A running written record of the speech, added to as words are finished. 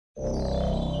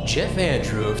Jeff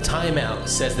Andrew of Time Out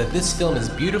says that this film is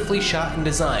beautifully shot and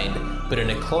designed, but in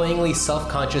a cloyingly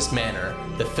self-conscious manner,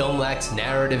 the film lacks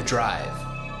narrative drive.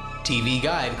 TV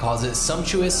Guide calls it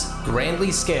sumptuous,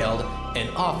 grandly scaled, and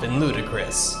often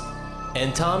ludicrous.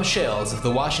 And Tom Shales of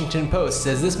The Washington Post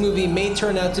says this movie may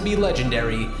turn out to be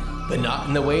legendary, but not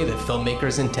in the way that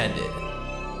filmmakers intended.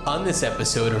 On this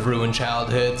episode of Ruined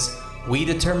Childhoods, we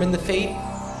determine the fate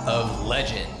of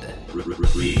Legend.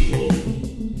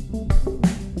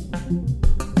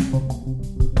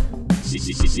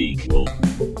 Sequel.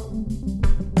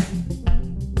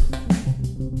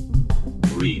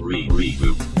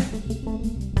 Reboot.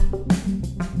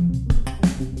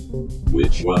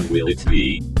 Which one will it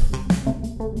be?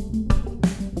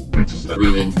 It's the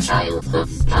Ruined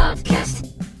Childhoods podcast.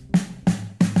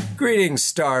 Greetings,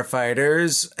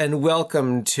 Starfighters, and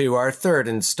welcome to our third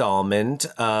installment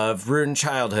of Ruined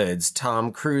Childhoods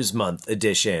Tom Cruise Month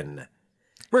edition.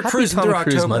 We're Happy cruising Tom through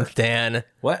Cruise October. Month, Dan.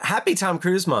 What? Happy Tom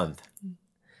Cruise Month.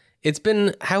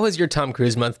 How has your Tom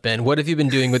Cruise month been? What have you been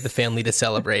doing with the family to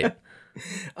celebrate?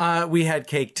 We had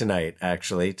cake tonight,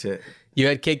 actually. You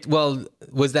had cake. Well,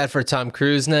 was that for Tom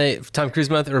Cruise night, Tom Cruise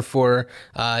month, or for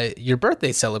your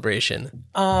birthday celebration?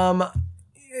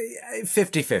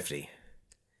 50-50.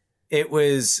 It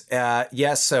was,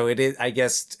 yes, so it is, I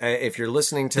guess, if you're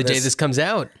listening to The day this comes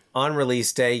out. on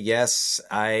release day, yes,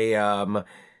 I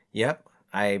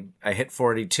hit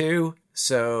 42,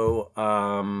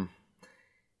 so,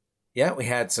 yeah, we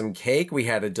had some cake. We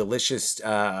had a delicious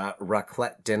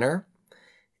raclette dinner.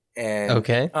 And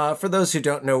Okay. For those who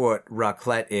don't know what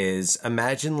raclette is,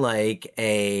 imagine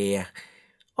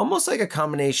almost like a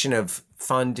combination of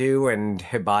fondue and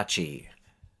hibachi.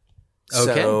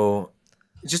 Okay. So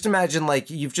just imagine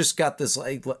you've just got this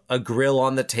a grill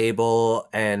on the table,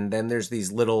 and then there's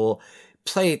these little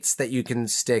plates that you can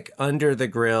stick under the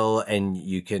grill, and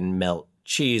you can melt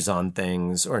cheese on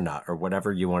things or not, or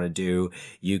whatever you want to do.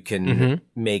 You can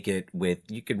make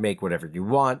whatever you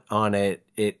want on it.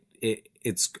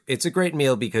 It's a great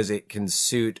meal because it can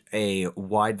suit a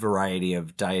wide variety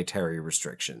of dietary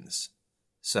restrictions.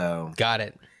 So Got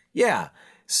it. yeah.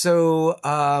 So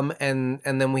and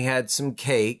then we had some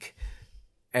cake,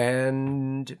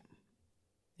 and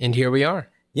here we are.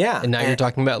 yeah. And now you're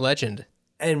talking about Legend.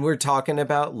 And we're talking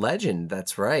about Legend.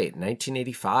 That's right,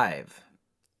 1985.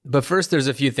 But first, there's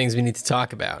a few things we need to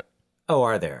talk about. Oh,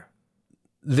 are there?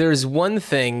 There's one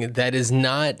thing that is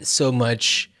not so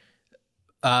much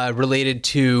related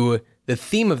to the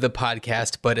theme of the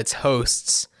podcast, but its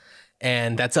hosts.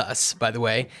 And that's us, by the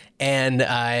way. And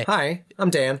Hi, I'm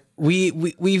Dan. we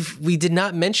did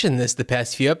not mention this the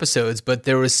past few episodes, but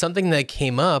there was something that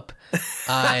came up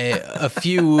a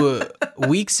few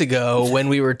weeks ago when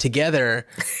we were together.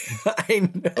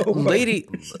 I know.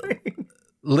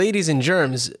 Ladies and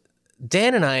germs,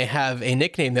 Dan and I have a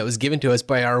nickname that was given to us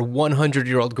by our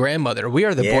 100-year-old grandmother. We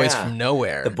are the boys from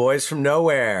nowhere. The boys from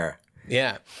nowhere.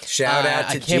 Yeah. Shout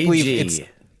out to I can't Gigi.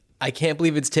 I can't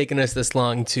believe it's taken us this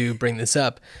long to bring this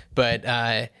up, but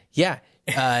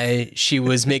she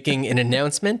was making an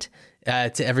announcement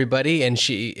to everybody, and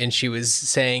she was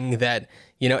saying that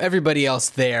everybody else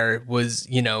there was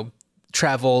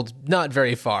traveled not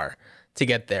very far to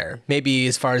get there, maybe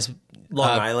as far as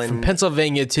Long Island, from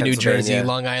Pennsylvania to New Jersey,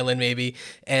 Long Island maybe,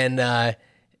 and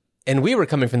we were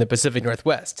coming from the Pacific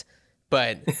Northwest.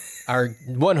 But our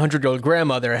 100-year-old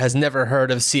grandmother has never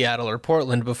heard of Seattle or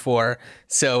Portland before.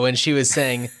 So when she was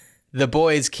saying the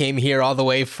boys came here all the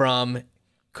way from,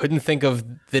 couldn't think of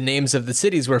the names of the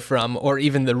cities we're from or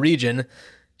even the region,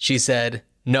 she said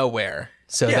nowhere.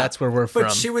 So that's where we're from.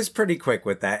 But she was pretty quick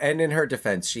with that. And in her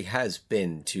defense, she has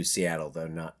been to Seattle, though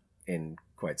not in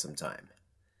quite some time.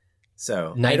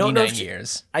 So 99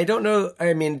 years. I don't know.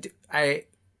 I mean,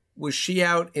 was she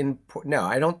out in? No,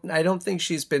 I don't think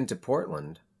she's been to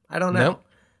Portland. I don't know. Nope.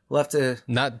 We'll have to.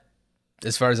 Not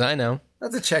as far as I know.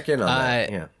 We'll have to check in on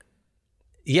that. Yeah.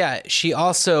 Yeah. She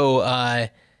also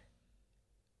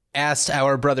asked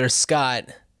our brother Scott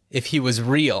if he was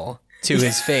real to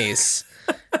his face.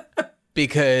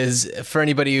 Because for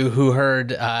anybody who heard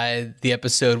the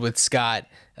episode with Scott,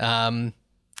 what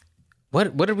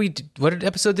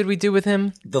episode did we do with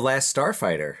him? The Last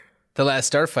Starfighter. The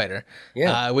Last Starfighter.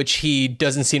 Yeah. Which he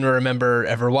doesn't seem to remember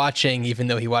ever watching, even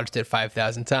though he watched it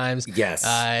 5,000 times. Yes.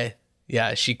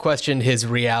 Yeah, she questioned his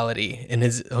reality and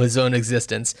his own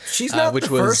existence. She's not the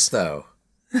first, though.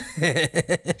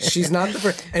 She's not the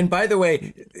first. And by the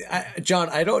way, John,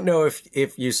 I don't know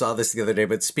if you saw this the other day,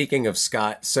 but speaking of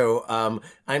Scott, so I'm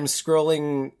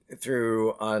scrolling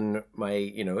through on my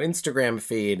Instagram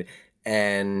feed,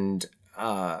 and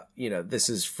this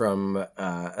is from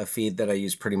a feed that I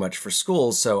use pretty much for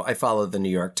school. So I follow the New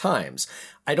York Times.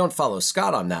 I don't follow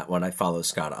Scott on that one. I follow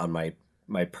Scott on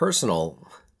my personal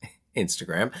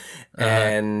Instagram.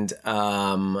 And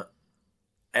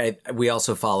we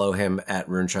also follow him at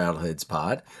Rune Childhoods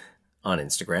Pod on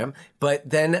Instagram. But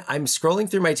then I'm scrolling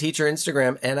through my teacher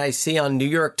Instagram and I see on New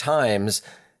York Times,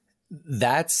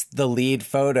 that's the lead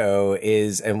photo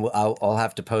is, and I'll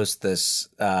have to post this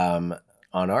on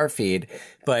our feed,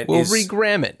 but Wilry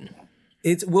Grammett.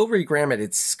 It's Wilry Grammett.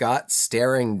 It's Scott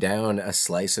staring down a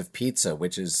slice of pizza,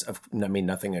 which is,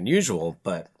 nothing unusual,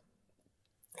 but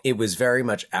it was very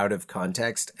much out of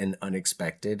context and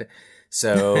unexpected.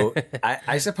 So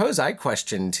I suppose I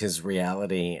questioned his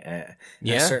reality at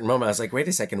a certain moment. I was like, wait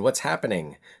a second, what's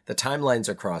happening? The timelines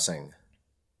are crossing.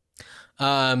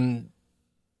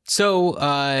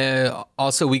 So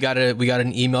also we got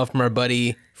an email from our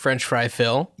buddy French Fry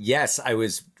Phil. Yes, I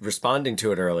was responding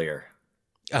to it earlier.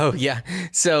 Oh, yeah.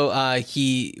 So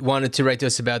he wanted to write to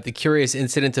us about the curious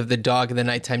incident of the dog in the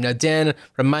nighttime. Now, Dan,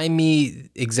 remind me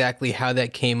exactly how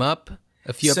that came up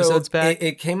a few episodes back.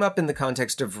 It came up in the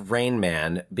context of Rain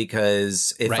Man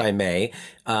because, if I may,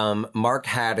 Mark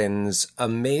Haddon's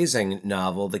amazing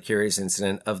novel, The Curious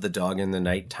Incident of the Dog in the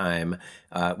Nighttime,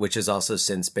 which has also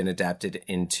since been adapted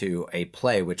into a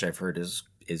play, which I've heard is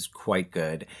quite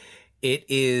good. It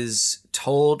is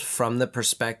told from the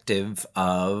perspective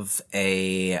of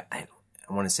I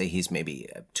want to say he's maybe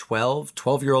a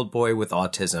 12-year-old boy with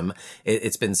autism.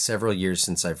 It's been several years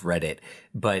since I've read it,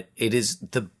 but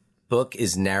the book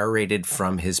is narrated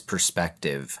from his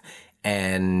perspective.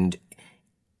 And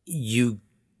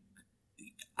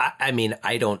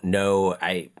I don't know.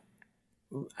 I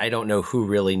don't know who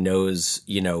really knows,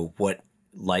 what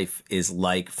life is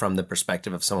like from the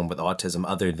perspective of someone with autism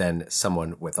other than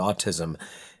someone with autism.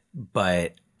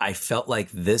 But I felt like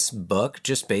this book,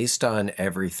 just based on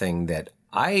everything that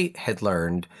I had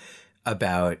learned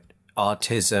about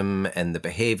autism and the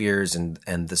behaviors and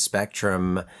the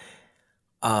spectrum,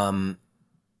 the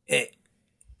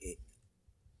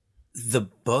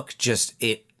book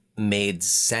it made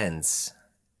sense.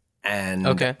 And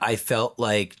I felt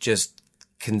like just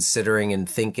considering and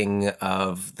thinking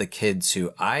of the kids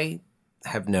who I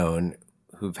have known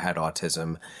who've had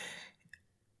autism,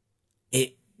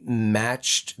 it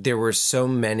matched. There were so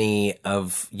many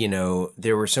overlaps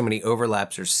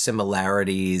or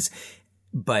similarities,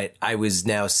 but I was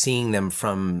now seeing them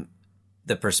from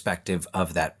the perspective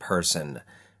of that person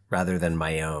rather than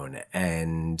my own.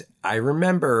 And I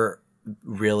remember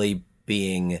really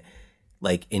being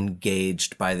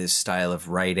engaged by this style of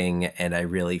writing. And I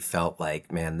really felt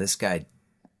like, man, this guy,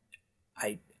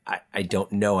 I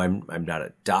don't know. I'm not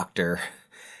a doctor.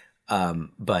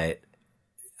 But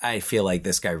I feel like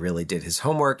this guy really did his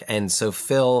homework. And so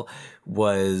Phil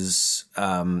was,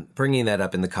 bringing that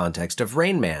up in the context of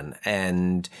Rain Man,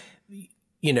 and,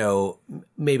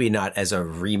 maybe not as a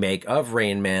remake of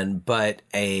Rain Man, but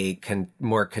a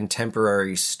more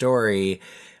contemporary story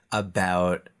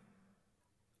about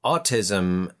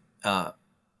autism, about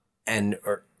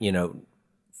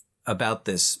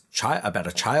about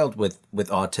a child with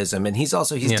autism. And he's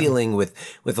dealing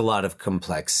with a lot of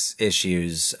complex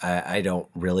issues. I don't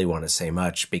really want to say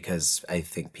much because I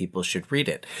think people should read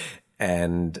it.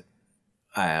 And,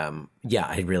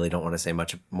 I really don't want to say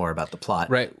much more about the plot.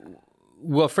 Right.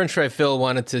 Well, French Fry Phil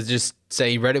wanted to just say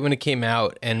he read it when it came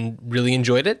out and really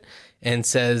enjoyed it, and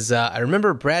says, I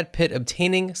remember Brad Pitt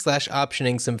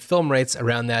obtaining/optioning some film rights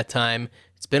around that time.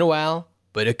 It's been a while,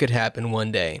 but it could happen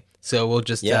one day. So we'll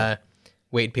just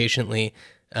wait patiently.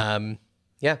 So,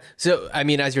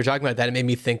 as you're talking about that, it made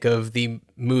me think of the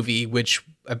movie, which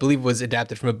I believe was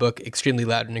adapted from a book, Extremely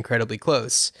Loud and Incredibly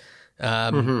Close,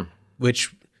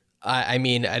 which... I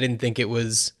didn't think it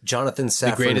was Jonathan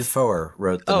Safran Foer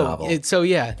wrote the novel.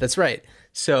 That's right.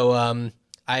 So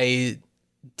I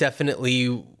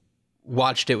definitely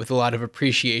watched it with a lot of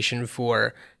appreciation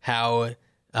for how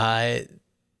the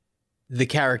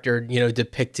character,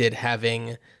 depicted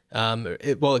having,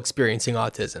 experiencing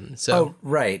autism. So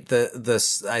right.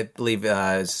 I believe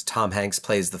Tom Hanks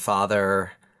plays the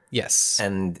father. Yes,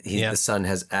 and the son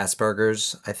has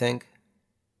Asperger's, I think.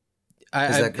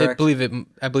 Is that correct?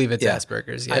 I believe it's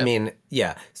Asperger's.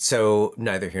 Yeah. So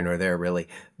neither here nor there, really.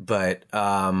 But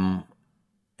and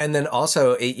then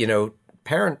also,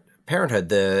 Parenthood,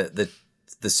 the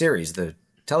series, the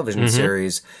television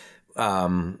series,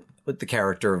 with the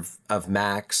character of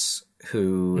Max,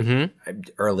 who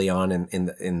early on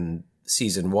in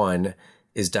season 1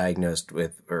 is diagnosed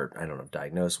with, or I don't know,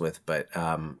 diagnosed with, but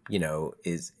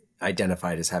is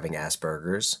identified as having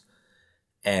Asperger's.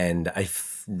 And I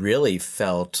really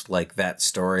felt like that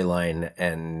storyline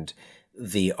and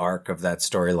the arc of that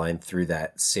storyline through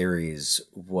that series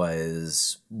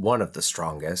was one of the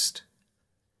strongest.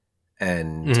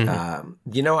 And, I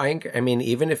mean,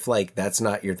 even if like that's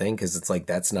not your thing, because it's like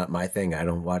that's not my thing. I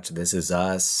don't watch This Is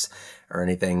Us or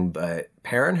anything. But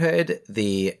Parenthood,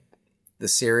 the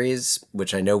series,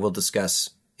 which I know we'll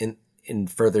discuss in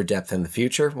further depth in the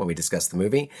future when we discuss the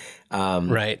movie,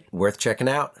 Right. worth checking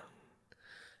out.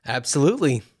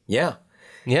 Absolutely. Yeah.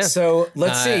 Yeah. So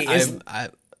let's see.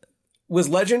 Was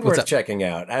Legend worth checking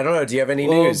out? I don't know. Do you have any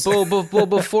news? Well,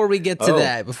 before we get to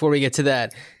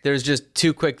that, there's just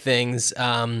two quick things.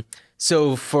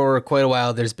 So for quite a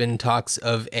while, there's been talks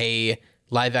of a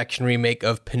live action remake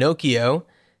of Pinocchio,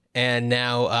 and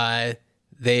now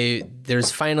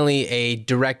there's finally a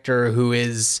director who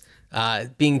is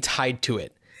being tied to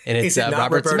it, and it's is it not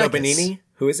Robert Roberto Zemeckis. Benigni?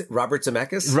 Who is it? Robert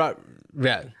Zemeckis?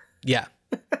 Yeah.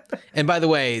 And by the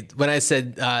way, when I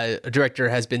said a director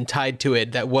has been tied to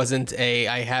it, that wasn't a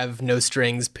I have no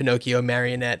strings Pinocchio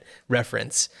marionette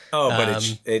reference. Oh,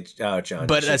 but John.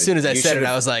 But as soon as I said it,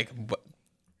 I was like, what?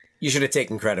 You should have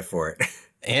taken credit for it.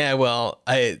 Yeah, well,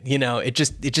 it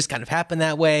just kind of happened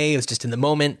that way. It was just in the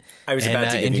moment. I was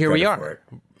about to give and you here we credit are, for it.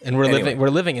 and we're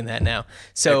living in that now.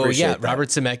 So yeah, that. Robert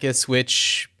Zemeckis,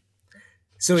 which.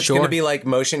 So it's going to be like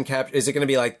motion capture. Is it going to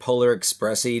be like Polar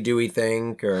Express-y, do we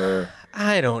think? Or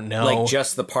I don't know. Like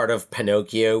just the part of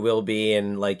Pinocchio will be,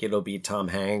 and like it'll be Tom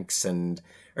Hanks or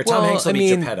Tom Hanks will be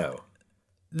Geppetto.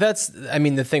 The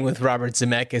thing with Robert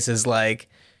Zemeckis is like,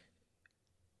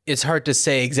 it's hard to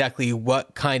say exactly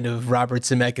what kind of Robert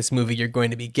Zemeckis movie you're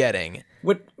going to be getting.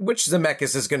 Which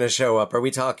Zemeckis is going to show up? Are we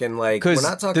talking like, we're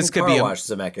not talking Car Wash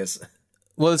Zemeckis.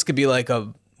 Well, this could be like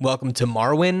a Welcome to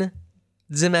Marwen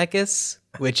Zemeckis,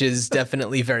 which is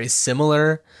definitely very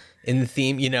similar in the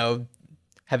theme,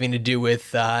 having to do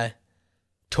with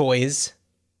toys.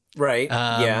 Right.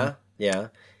 Yeah.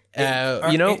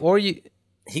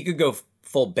 He could go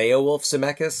full Beowulf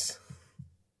Zemeckis.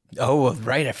 Oh,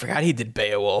 right. I forgot he did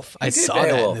Beowulf. I saw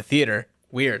that in the theater.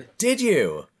 Weird. Did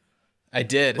you? I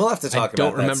did. We'll have to talk about that. I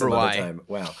don't remember why. Time.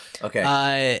 Wow.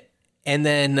 Okay. And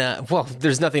then,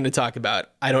 there's nothing to talk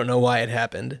about. I don't know why it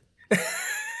happened.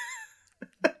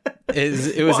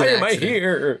 It was why an am I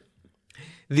here?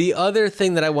 The other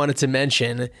thing that I wanted to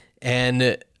mention,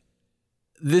 and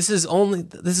this is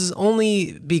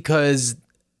only because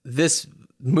this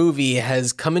movie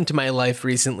has come into my life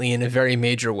recently in a very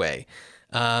major way.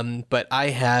 But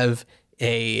I have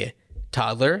a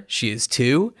toddler. She is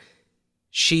 2.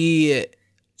 She's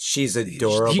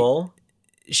adorable.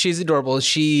 She's adorable.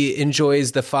 She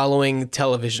enjoys the following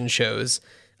television shows.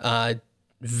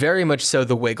 Very much so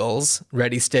The Wiggles.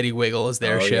 Ready, Steady, Wiggle is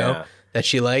their show that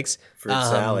she likes. Fruit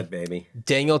salad, baby.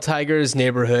 Daniel Tiger's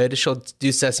Neighborhood. She'll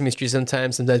do Sesame Street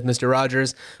sometimes Mr.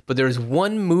 Rogers. But there's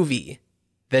one movie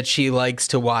that she likes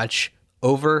to watch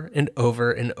over and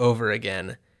over and over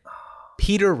again.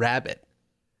 Peter Rabbit.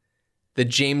 The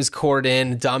James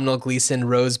Corden, Domhnall Gleeson,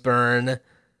 Rose Byrne.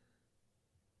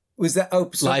 Was that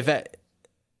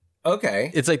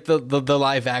Okay. It's like the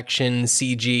live action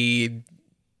CG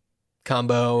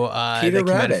combo that Peter came out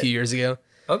a Rabbit. few years ago.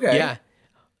 Okay.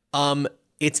 Yeah.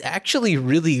 It's actually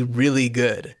really, really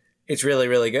good. It's really,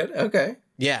 really good? Okay.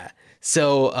 Yeah.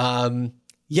 So,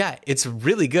 it's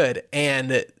really good.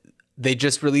 And they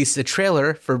just released a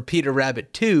trailer for Peter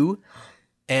Rabbit 2.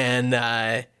 And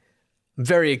I'm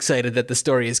very excited that the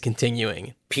story is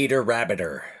continuing. Peter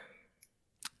Rabbiter.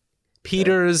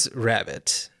 Peter's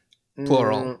Rabbit.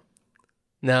 Plural.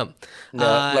 No,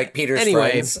 like Peter's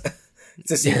Friends. It's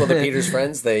a sequel to Peter's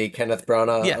Friends, the Kenneth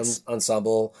Branagh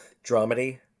ensemble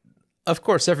dramedy. Of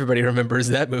course, everybody remembers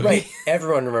that movie. Right.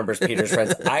 Everyone remembers Peter's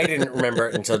Friends. I didn't remember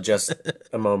it until just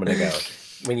a moment ago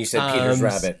when you said Peter's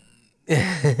Rabbit.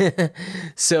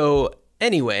 So,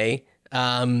 anyway,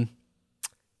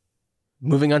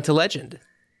 moving on to Legend.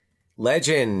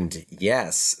 Legend,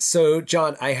 yes. So,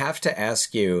 John, I have to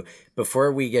ask you,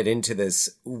 before we get into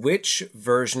this, which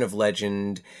version of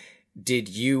Legend did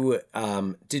you,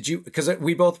 because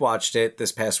we both watched it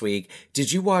this past week,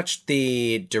 did you watch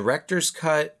the director's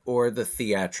cut or the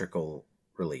theatrical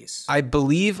release? I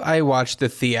believe I watched the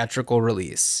theatrical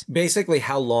release. Basically,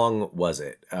 how long was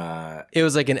it? It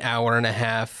was like an hour and a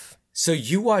half. So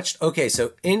you watched, okay,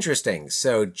 so interesting.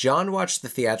 So John watched the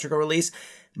theatrical release.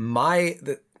 My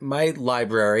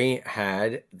library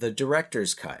had the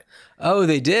director's cut. Oh,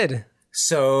 they did?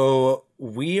 So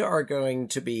we are going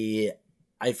to be,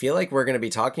 I feel like we're going to be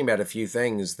talking about a few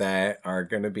things that are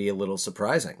going to be a little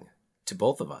surprising to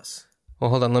both of us. Well,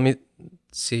 hold on. Let me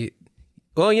see.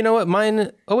 Well, you know what?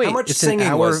 Mine. Oh wait, How much it's singing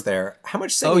an hour. was there? How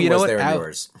much singing you know was what? there in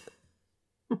yours?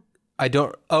 I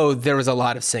don't. Oh, there was a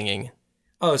lot of singing.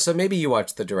 Oh, so maybe you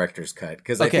watched the director's cut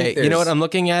because Okay, you know what? I'm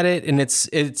looking at it, and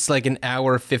it's like an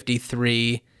hour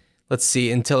 53. Let's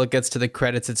see. Until it gets to the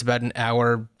credits, it's about an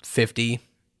hour 50.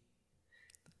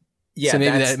 Yeah, so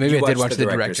maybe that's- maybe you I did watched watch the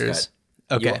director's.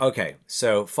 cut. Okay. Okay.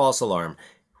 So false alarm.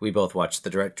 We both watched the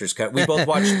director's cut. We both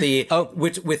watched the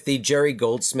with the Jerry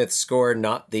Goldsmith score,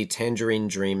 not the Tangerine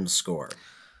Dream score.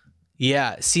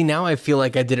 Yeah. See, now I feel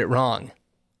like I did it wrong.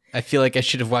 I feel like I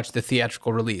should have watched the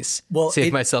theatrical release. Well,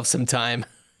 Save myself some time.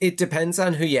 It depends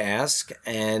on who you ask,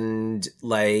 and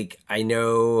like I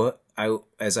know,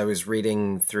 as I was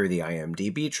reading through the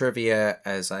IMDb trivia,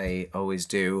 as I always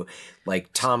do, like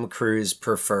Tom Cruise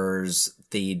prefers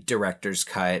the director's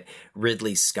cut.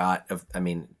 Ridley Scott,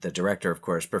 the director, of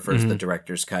course, prefers the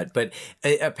director's cut. But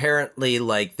apparently,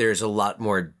 like there's a lot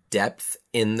more depth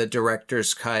in the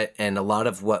director's cut, and a lot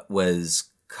of what was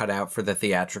cut out for the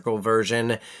theatrical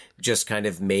version just kind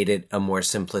of made it a more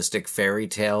simplistic fairy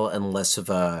tale and less of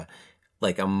a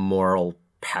moral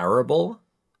parable,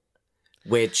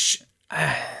 which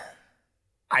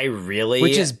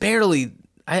Which is barely.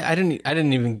 I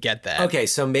didn't even get that. Okay,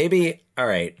 so maybe all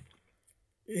right.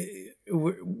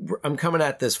 I'm coming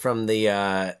at this from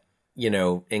the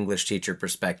English teacher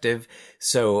perspective.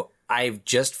 So I've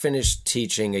just finished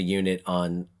teaching a unit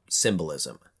on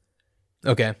symbolism.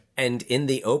 Okay. And in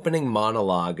the opening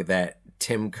monologue that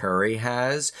Tim Curry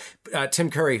has, Tim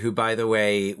Curry, who, by the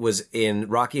way, was in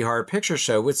Rocky Horror Picture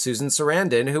Show with Susan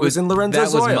Sarandon, who was in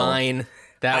Lorenzo's Oil. That was mine.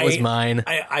 That was mine.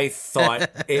 I thought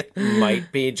it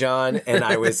might be, John, and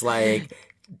I was like,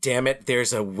 damn it,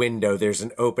 there's a window, there's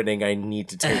an opening, I need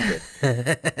to take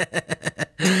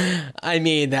it. I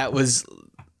mean, that was...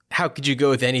 How could you go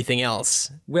with anything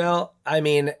else? Well, I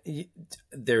mean,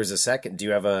 there's a second. Do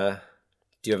you have a...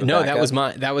 No, backup?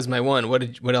 that was my one.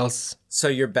 What else? So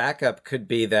your backup could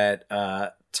be that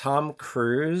Tom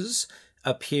Cruise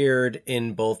appeared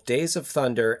in both Days of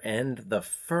Thunder and The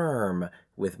Firm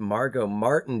with Margot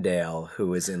Martindale,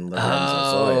 who is in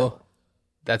Lorenzo's Oil.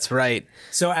 That's right.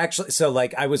 So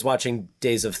I was watching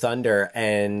Days of Thunder,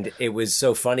 and it was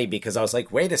so funny because I was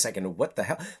like, wait a second, what the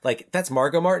hell? Like, that's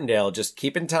Margot Martindale just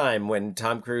keeping time when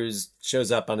Tom Cruise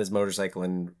shows up on his motorcycle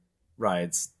and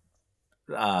rides.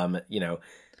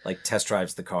 Test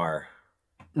drives the car.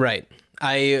 Right.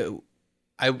 I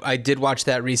did watch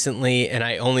that recently, and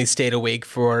I only stayed awake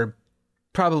for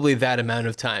probably that amount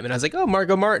of time. And I was like, oh,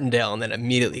 Margot Martindale, and then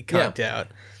immediately conked out.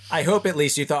 I hope at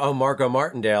least you thought, oh, Margot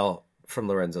Martindale from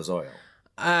Lorenzo's Oil.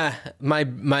 My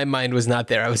mind was not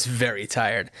there. I was very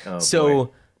tired. Oh, so,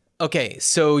 boy. Okay,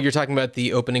 so you're talking about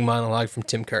the opening monologue from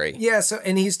Tim Curry. Yeah,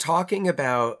 and he's talking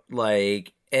about,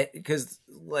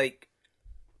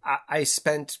 I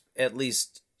spent at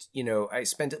least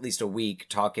a week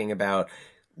talking about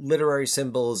literary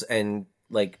symbols, and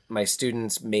my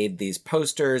students made these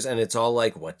posters, and it's all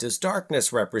like, what does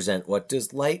darkness represent? What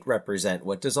does light represent?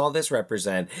 What does all this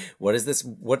represent? What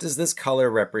does this color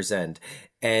represent?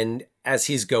 And as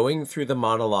he's going through the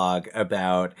monologue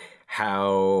about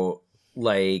how,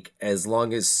 as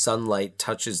long as sunlight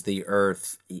touches the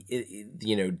earth,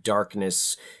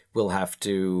 darkness will have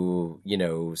to,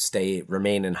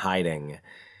 remain in hiding.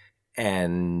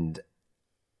 And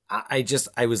I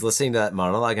was listening to that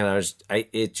monologue, and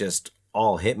it just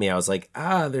all hit me. I was like,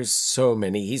 there's so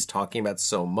many. He's talking about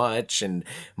so much, and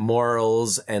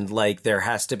morals, and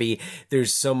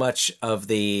there's so much of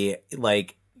the,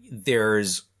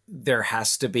 there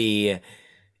has to be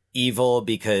evil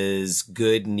because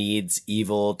good needs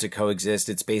evil to coexist.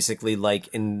 It's basically like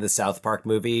in the South Park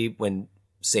movie when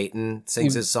Satan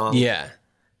sings his song. Yeah.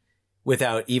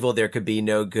 Without evil, there could be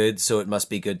no good, so it must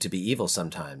be good to be evil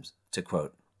sometimes, to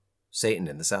quote Satan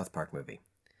in the South Park movie.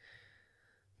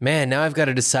 Man, now I've got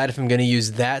to decide if I'm going to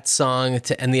use that song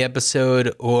to end the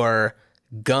episode or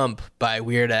Gump by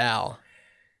Weird Al.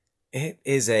 It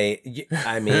is you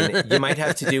might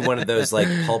have to do one of those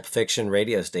Pulp Fiction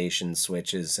radio station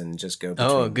switches and just go between.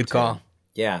 Oh, good call.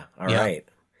 Yeah, all right.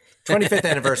 25th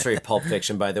anniversary of Pulp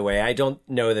Fiction, by the way. I don't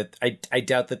know that, I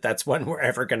doubt that that's one we're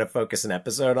ever going to focus an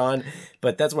episode on,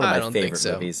 but that's one of my favorite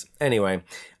movies. Anyway,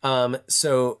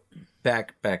 so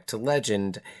back to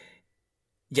Legend.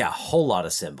 Yeah, a whole lot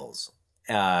of symbols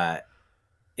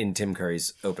in Tim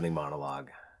Curry's opening monologue.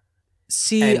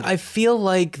 See, I feel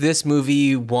like this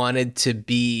movie wanted to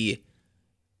be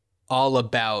all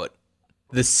about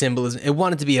the symbolism. It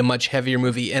wanted to be a much heavier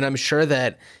movie, and I'm sure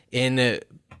that in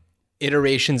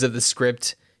iterations of the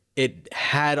script, it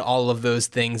had all of those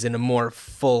things in a more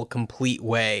full, complete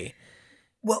way.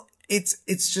 Well, It's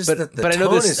just But that the but I know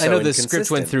tone this. is so I know the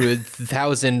script went inconsistent. through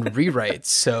 1,000 rewrites,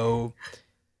 so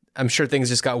I'm sure things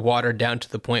just got watered down to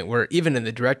the point where even in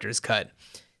the director's cut,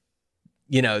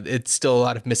 it's still a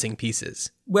lot of missing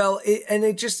pieces. Well,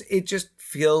 it just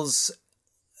feels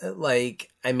like,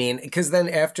 I mean, because then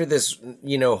after this,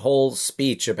 whole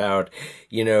speech about,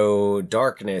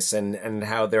 darkness and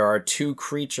how there are two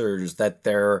creatures that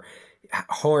their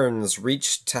horns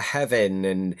reach to heaven,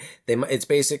 and it's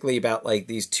basically about like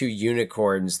these two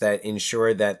unicorns that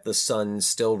ensure that the sun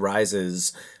still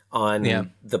rises on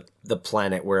the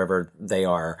planet wherever they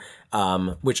are,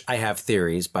 which I have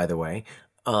theories, by the way.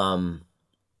 And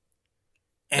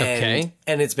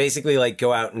it's basically like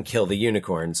go out and kill the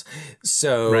unicorns.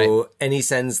 So, Right. And he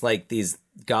sends like these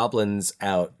goblins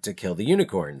out to kill the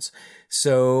unicorns.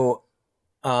 So,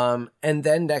 and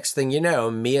then next thing you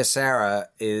know, Mia Sara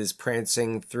is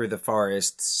prancing through the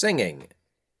forest singing.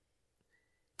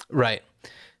 Right.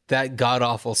 That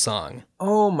god-awful song.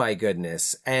 Oh my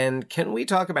goodness. And can we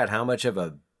talk about how much of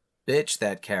a bitch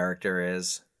that character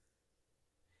is?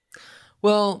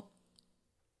 Well,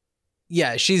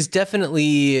 yeah, she's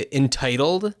definitely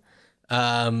entitled.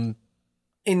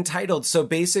 Entitled. So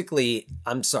basically,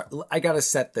 I'm sorry, I got to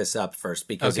set this up first,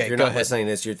 because Okay, if you're go not ahead. listening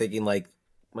to this, you're thinking like,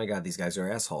 my God, these guys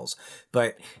are assholes.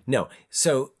 But no.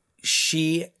 So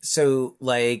she's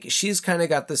kind of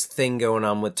got this thing going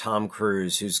on with Tom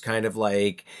Cruise, who's kind of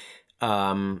like,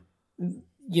 he's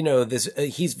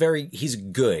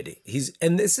good.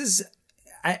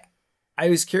 I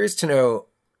was curious to know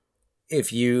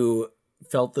if you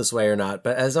felt this way or not,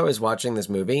 but as I was watching this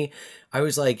movie, I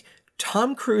was like,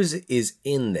 Tom Cruise is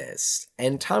in this,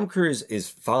 and Tom Cruise is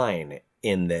fine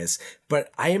in this,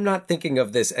 but I am not thinking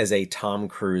of this as a Tom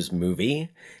Cruise movie.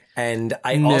 And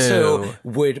I also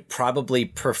would probably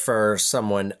prefer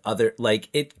someone other, like,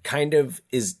 it kind of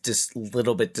is just a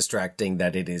little bit distracting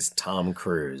that it is Tom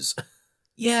Cruise.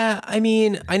 Yeah, I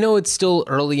mean, I know it's still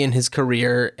early in his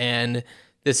career, and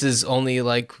this is only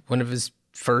like one of his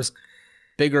first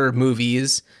bigger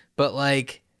movies, but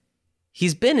like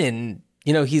he's been in,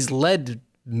 he's led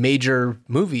major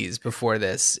movies before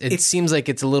this. It seems like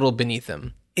it's a little beneath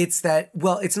him. It's that,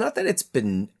 well, it's not that it's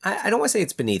been, I don't want to say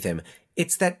it's beneath him.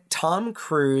 It's that Tom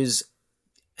Cruise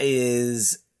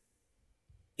is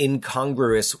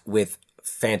incongruous with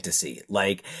fantasy.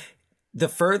 Like,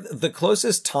 the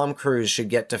closest Tom Cruise should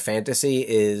get to fantasy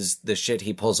is the shit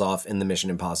he pulls off in the Mission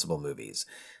Impossible movies.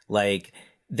 Like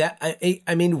that.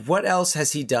 I mean, what else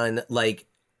has he done? Like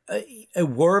a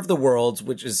War of the Worlds,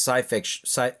 which is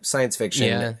science fiction.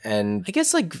 Yeah. And I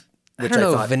guess like, I which don't I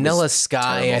know, thought Vanilla was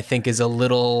Sky, terrible. I think is a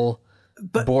little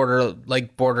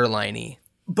borderliney.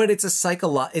 but it's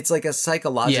it's like a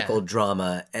psychological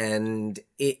drama, and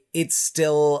it's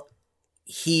still,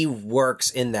 he works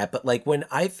in that. But like when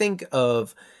I think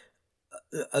of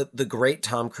the great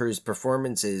Tom Cruise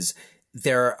performances,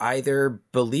 they're either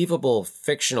believable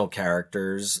fictional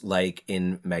characters like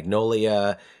in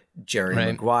Magnolia, Jerry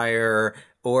Maguire,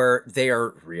 or they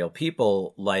are real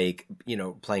people like,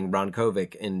 playing Ron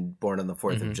Kovic in Born on the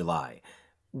 4th of July.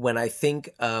 When I think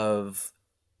of,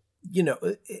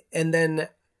 and then,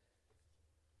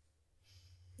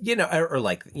 or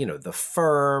like, The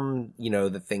Firm,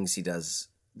 the things he does,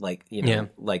 like,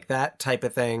 like that type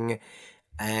of thing.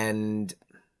 And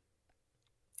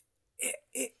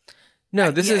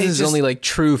this is his only like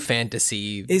true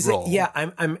fantasy role.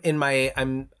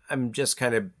 I'm just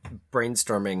kind of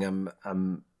brainstorming.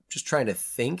 I'm just trying to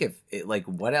think if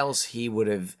what else he would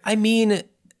have. I mean,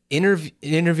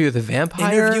 Interview with the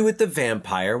Vampire. Interview with the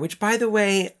Vampire, which, by the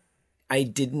way, I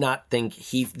did not think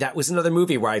that was another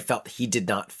movie where I felt he did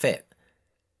not fit.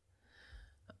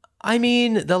 I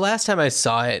mean, the last time I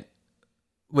saw it,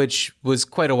 which was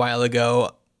quite a while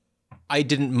ago, I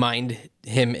didn't mind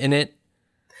him in it.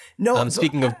 No,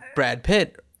 speaking of Brad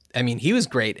Pitt, I mean, he was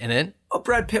great in it. Oh,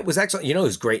 Brad Pitt was excellent.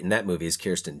 Who's great in that movie is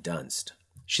Kirsten Dunst.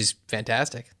 She's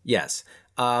fantastic. Yes.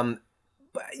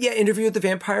 But yeah, Interview with the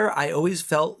Vampire, I always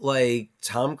felt like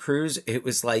Tom Cruise, it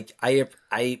was like,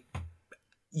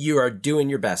 you are doing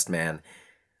your best, man.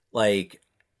 Like,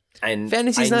 and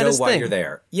Fantasy's I not know his why thing. you're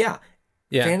there. Yeah.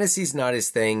 Fantasy's not his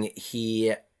thing.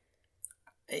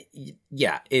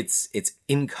 It's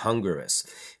incongruous.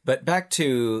 But back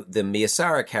to the Mia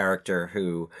Sara character,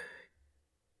 who,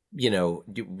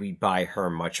 we buy her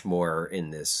much more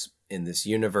in this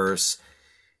universe.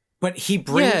 But he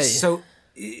brings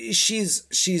she's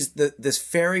this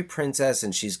fairy princess,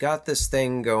 and she's got this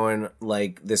thing going,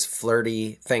 like this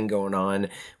flirty thing going on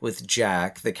with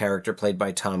Jack, the character played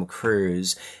by Tom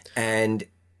Cruise, and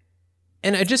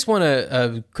I just want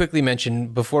to quickly mention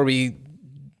before we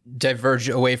diverge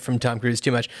away from Tom Cruise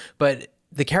too much, but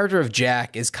the character of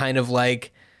Jack is kind of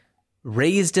like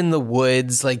raised in the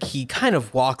woods. Like he kind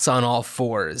of walks on all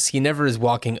fours. He never is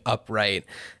walking upright.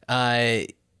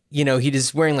 You know, he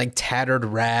just wearing like tattered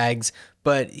rags,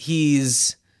 but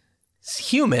he's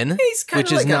human. He's kind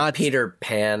which of is like not a Peter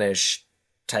Pan-ish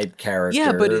type character.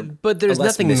 Yeah, but there's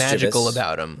less nothing mischievous. magical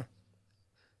about him.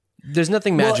 There's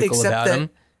nothing Well, magical except about that- him.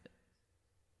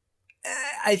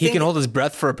 I He think can hold his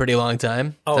breath for a pretty long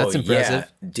time. That's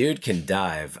impressive. Yeah, dude can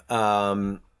dive.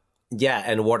 Yeah,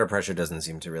 and water pressure doesn't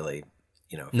seem to really,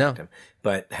 affect No. him.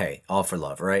 But hey, all for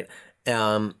love, right?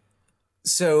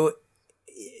 So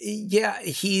yeah,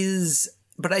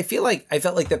 but I felt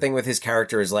like the thing with his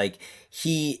character is like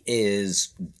he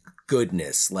is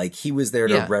goodness. Like he was there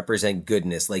to Yeah. represent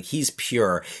goodness. Like he's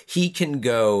pure. He can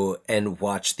go and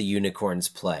watch the unicorns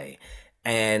play.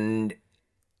 And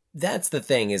that's the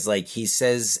thing is like he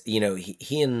says, he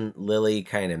and Lily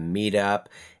kind of meet up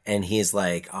and he's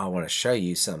like, oh, I want to show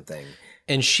you something.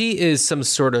 And she is some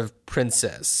sort of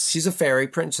princess. She's a fairy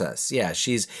princess. Yeah,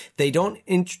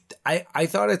 I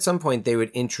thought at some point they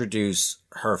would introduce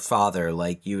her father,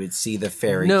 like you would see the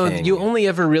fairy No, king. you only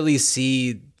ever really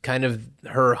see kind of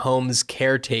her home's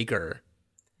caretaker.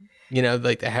 You know,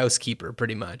 like the housekeeper,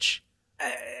 pretty much.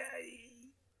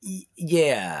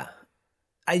 Yeah.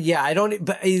 I don't,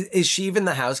 but is she even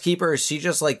the housekeeper? Or is she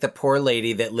just like the poor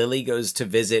lady that Lily goes to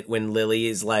visit when Lily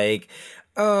is like,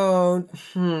 oh,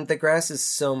 the grass is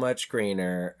so much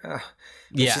greener. And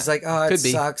Yeah, she's like, oh, it could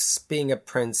be. sucks being a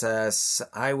princess.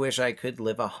 I wish I could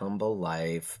live a humble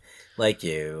life like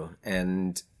you.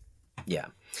 And yeah,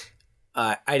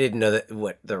 I didn't know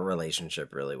what the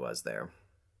relationship really was there.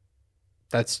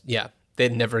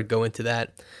 They'd never go into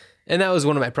that. And that was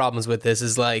one of my problems with this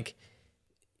is like,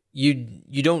 we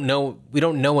don't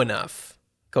know enough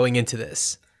going into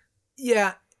this.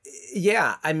 Yeah.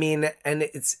 I mean, and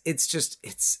it's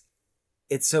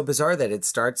so bizarre that it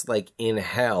starts like in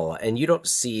hell, and you don't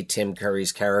see Tim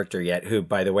Curry's character yet, who,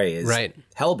 by the way, is Right.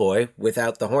 Hellboy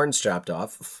without the horns chopped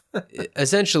off.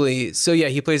 Essentially, so yeah,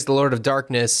 he plays the Lord of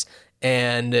Darkness,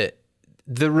 and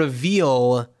the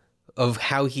reveal of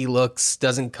how he looks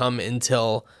doesn't come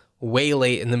until way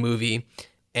late in the movie.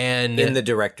 And In the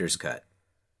director's cut.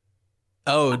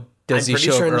 oh, does I'm he pretty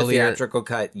show sure up in the earlier? theatrical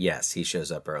cut, yes, he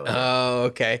shows up earlier. Oh,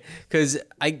 okay. Because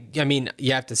I mean,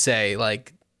 you have to say,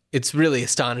 like, it's really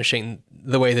astonishing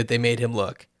the way that they made him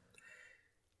look.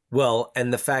 Well,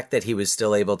 and the fact that he was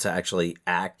still able to actually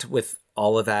act with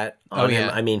all of that on him.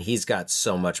 yeah. I mean, he's got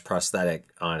so much prosthetic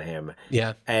on him.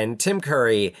 Yeah. And Tim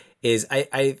Curry is,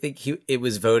 I think it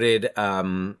was voted,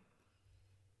 I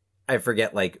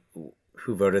forget like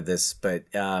who voted this, but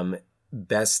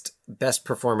best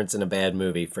performance in a bad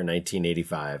movie for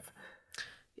 1985.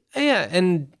 Yeah,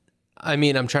 and I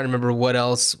mean, I'm trying to remember what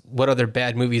other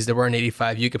bad movies there were in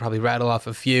 85. You could probably rattle off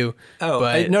a few. Oh,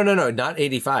 but no, not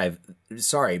 85.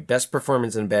 Sorry, best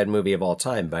performance in a bad movie of all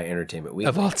time by Entertainment Weekly.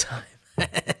 of all time.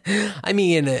 I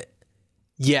mean,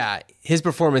 yeah, his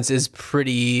performance is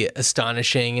pretty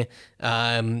astonishing.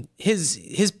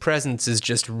 His presence is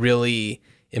just really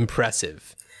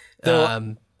impressive.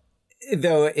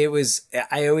 Though it was,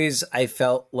 I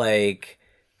felt like,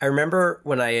 I remember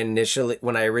when I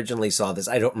originally saw this,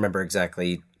 I don't remember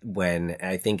exactly when,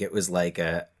 I think it was like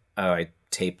I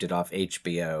taped it off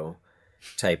HBO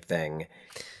type thing.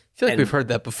 I feel like we've heard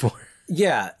that before.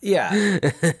 Yeah.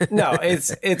 No,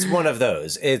 it's one of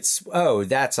those. It's, oh,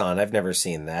 that's on. I've never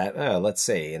seen that. Oh, let's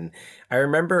see. And I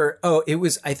remember,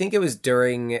 I think it was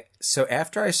so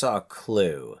after I saw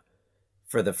Clue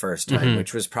for the first time,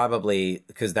 which was probably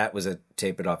because that was a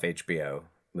tape it off HBO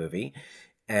movie.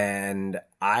 And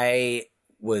I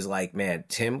was like, man,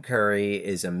 Tim Curry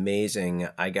is amazing.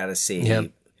 I got to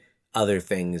see other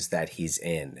things that he's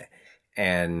in.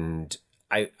 And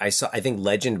I think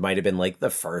Legend might have been like the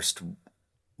first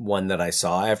one that I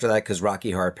saw after that, because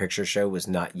Rocky Horror Picture Show was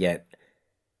not yet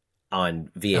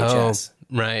on VHS.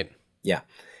 Oh, right. Yeah.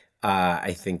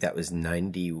 I think that was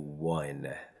 91,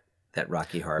 that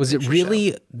Rocky Horror Was Picture it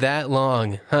really Show. that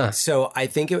long? Huh. So I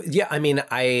think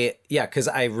because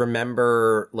I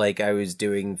remember like I was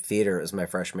doing theater. It was my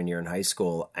freshman year in high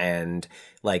school. And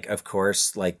like, of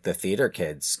course, like the theater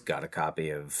kids got a copy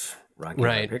of Rocky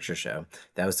Horror Picture Show.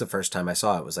 That was the first time I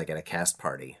saw it. It was like at a cast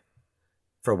party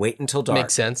for Wait Until Dark.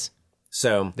 Makes sense.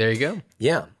 So There you go.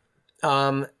 yeah.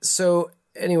 So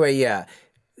anyway, yeah.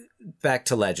 Back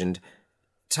to Legend.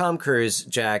 Tom Cruise,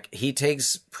 Jack, he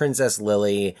takes Princess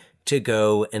Lily to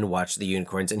go and watch the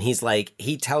unicorns. And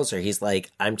he tells her, he's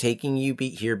like, I'm taking you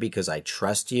here because I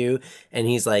trust you. And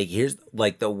he's like, here's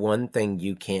like the one thing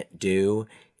you can't do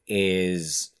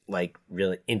is like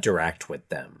really interact with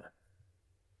them.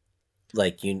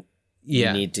 Like You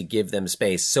Yeah. need to give them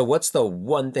space. So what's the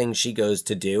one thing she goes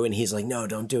to do? And he's like, no,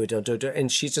 don't do it. Don't do it.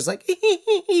 And she's just like,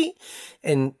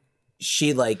 and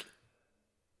she like,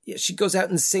 yeah, she goes out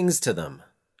and sings to them.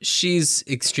 She's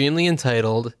extremely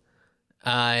entitled,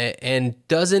 and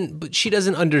but she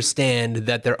doesn't understand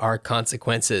that there are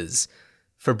consequences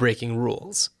for breaking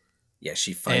rules. Yeah,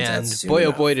 she finds out And soon boy, oh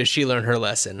enough. boy, does she learn her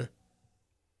lesson.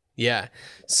 Yeah.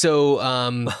 So,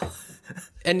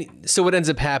 and so what ends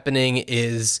up happening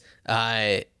is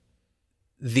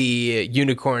the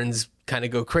unicorns kind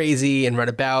of go crazy and run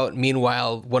about.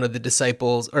 Meanwhile, one of the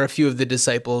disciples, or a few of the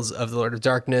disciples of the Lord of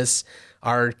Darkness,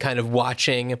 are kind of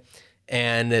watching,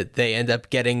 and they end up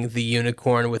getting the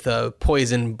unicorn with a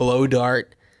poison blow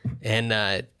dart.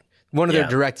 And one of their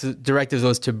directives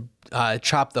was to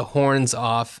chop the horns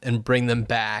off and bring them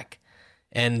back.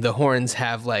 And the horns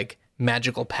have like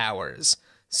magical powers.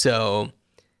 So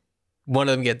one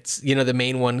of them gets, the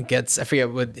main one gets, I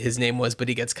forget what his name was, but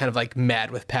he gets kind of like mad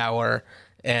with power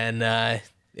and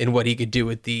in what he could do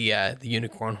with the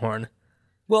unicorn horn.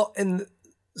 Well, and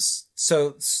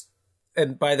so,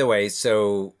 and by the way,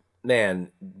 so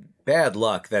man, bad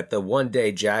luck that the one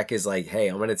day Jack is like, hey,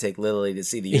 I'm going to take Lily to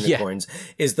see the unicorns,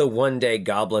 is the one day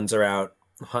goblins are out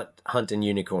hunting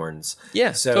unicorns.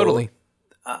 Yeah, so, totally.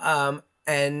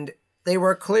 And they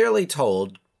were clearly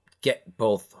told, get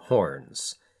both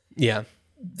horns. Yeah.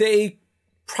 They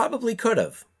probably could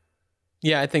have.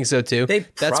 Yeah, I think so too. They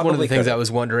That's one of the probably things could've. I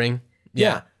was wondering.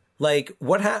 Yeah. Like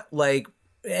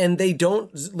and they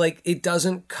don't, like, it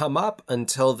doesn't come up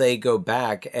until they go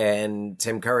back and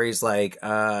Tim Curry's like,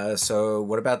 so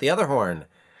what about the other horn?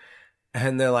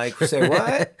 And they're like, say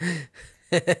what?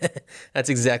 That's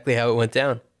exactly how it went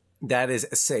down. That is,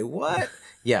 say what?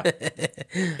 Yeah,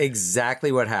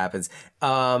 exactly what happens.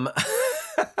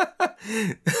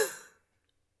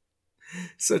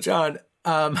 So John,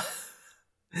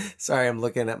 sorry, I'm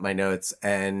looking at my notes,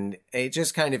 and it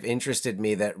just kind of interested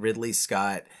me that Ridley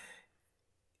Scott,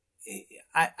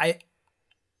 I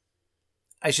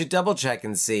should double check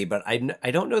and see, but I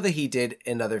don't know that he did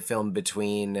another film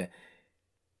between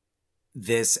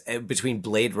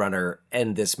Blade Runner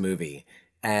and this movie.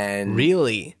 And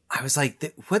Really? I was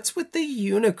like, what's with the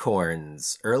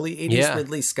unicorns? Early 80s Yeah.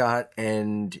 Ridley Scott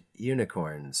and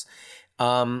unicorns.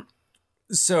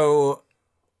 So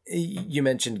you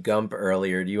mentioned Gump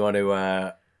earlier. Do you want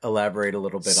to elaborate a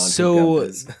little bit on who Gump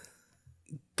is?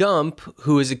 Gump,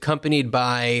 who is accompanied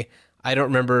by, I don't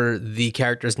remember the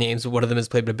characters' names, but one of them is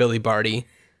played by Billy Barty.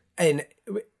 And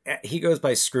he goes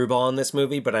by Screwball in this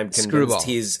movie, but I'm convinced Screwball.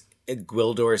 he's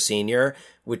Gwildor Sr.,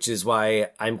 which is why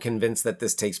I'm convinced that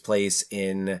this takes place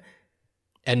in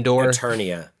Endor.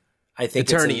 Eternia. I think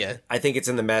it's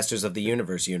in the Masters of the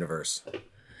universe.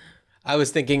 I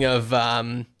was thinking of,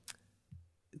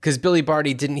 because Billy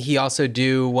Barty, didn't he also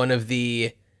do one of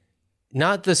the,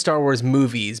 not the Star Wars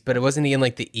movies, but wasn't he in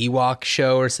like the Ewok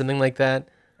show or something like that?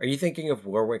 Are you thinking of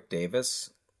Warwick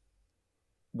Davis?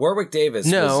 Warwick Davis.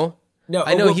 No. No,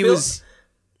 I know he was.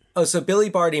 Oh, so Billy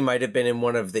Barty might have been in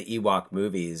one of the Ewok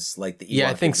movies, like the Ewok Yeah,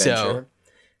 I think so. Adventure.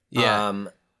 Yeah.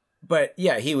 But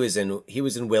yeah, he was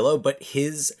in Willow, but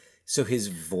his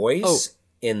voice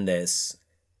in this,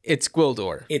 It's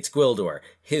Gwildor. it's Gwildor.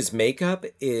 His makeup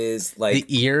is like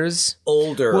The ears.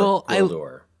 older Well,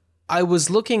 Gwildor. I was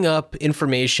looking up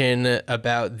information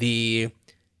about the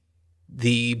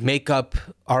makeup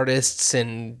artists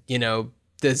and,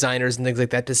 designers and things like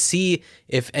that to see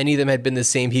if any of them had been the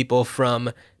same people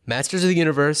from Masters of the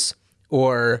Universe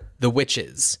or The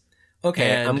Witches. Okay,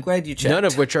 And I'm glad you checked. None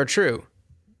of which are true.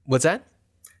 What's that?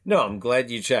 No, I'm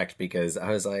glad you checked because I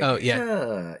was like, Oh,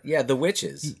 yeah. yeah, the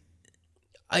witches.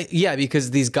 Yeah, because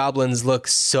these goblins look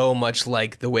so much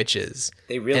like the witches.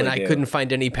 They really and do. I couldn't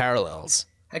find any parallels.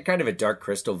 Had kind of a Dark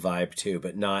Crystal vibe too,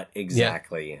 but not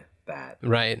exactly that.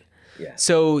 Right. Yeah.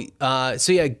 So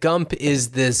yeah, Gump is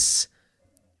this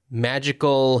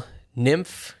magical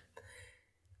nymph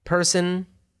person.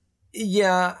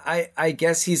 Yeah, I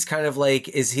guess he's kind of like,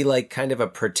 is he like kind of a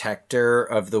protector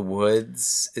of the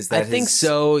woods? Is that I think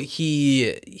so.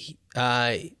 He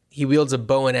wields a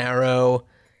bow and arrow,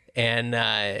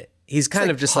 and he's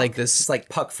kind of just Puck. like this. It's like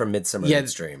Puck from Midsummer Yeah.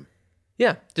 Night's Dream.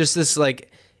 Yeah, just this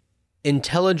like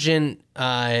intelligent,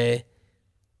 I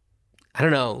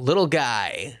don't know, little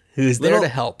guy who's there Little- to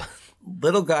help.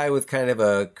 Little guy with kind of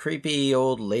a creepy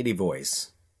old lady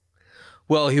voice.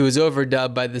 Well, he was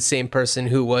overdubbed by the same person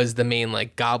who was the main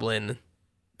like goblin.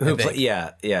 I think.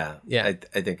 Yeah. Yeah.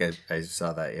 I think I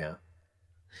saw that, yeah.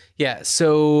 Yeah,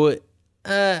 so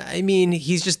I mean,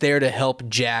 he's just there to help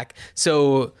Jack.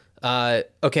 So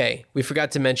okay, we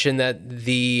forgot to mention that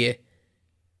the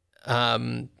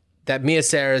that Mia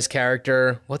Sarah's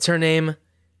character, what's her name?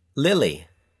 Lily.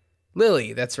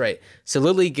 Lily, that's right. So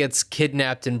Lily gets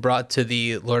kidnapped and brought to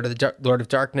the Lord of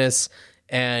Darkness,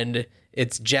 and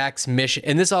it's Jack's mission.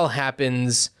 And this all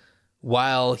happens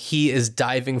while he is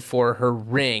diving for her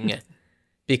ring,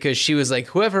 because she was like,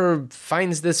 whoever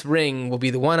finds this ring will be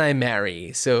the one I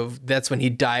marry. So that's when he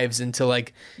dives into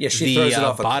like she throws it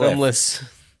off a bottomless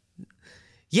cliff.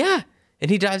 Yeah,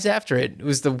 and he dives after it. It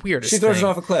was the weirdest She throws thing. it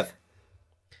off a cliff.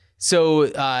 So,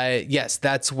 yes,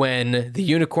 that's when the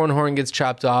unicorn horn gets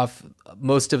chopped off.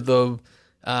 Most of the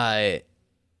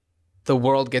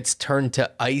world gets turned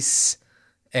to ice,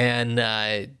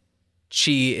 and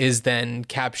she is then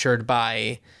captured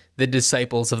by the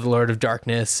disciples of the Lord of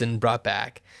Darkness and brought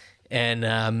back.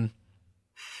 And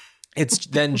it's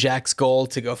then Jack's goal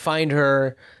to go find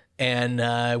her,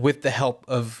 and with the help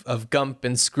of Gump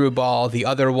and Screwball, the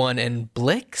other one, and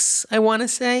Blix, I want to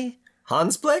say.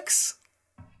 Hans Blix?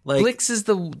 Like, Blix is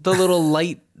the little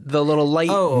light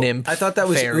nymph. I thought that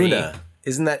was fairy. Una.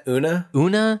 Isn't that Una?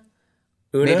 Una?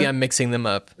 Una? Maybe I'm mixing them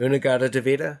up. Una Gata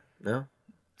Davida? No.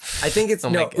 I think it's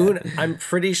Oh my no God. Una. I'm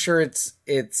pretty sure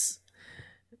it's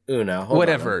Una. Hold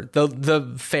Whatever.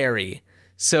 The fairy.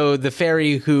 So the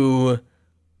fairy who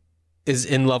is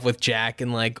in love with Jack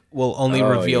and like will only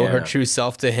reveal her yeah. true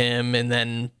self to him, and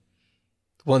then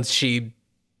once she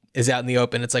is out in the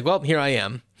open, it's like, well, here I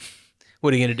am.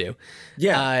 What are you gonna do?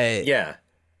 Yeah. Yeah.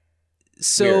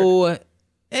 So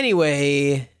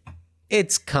anyway,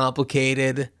 it's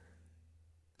complicated.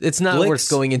 It's not Blix- worth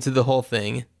going into the whole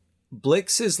thing.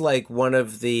 Blix is like one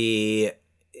of the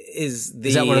is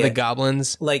that one of the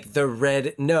goblins? like the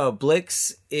red no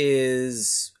Blix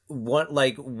is one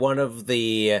of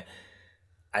the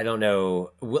I don't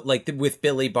know with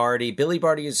Billy Barty. Billy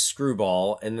Barty is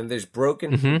Screwball, and then there's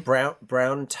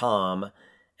Brown Tom,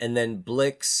 and then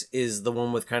Blix is the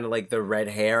one with kind of like the red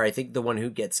hair. I think the one who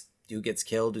gets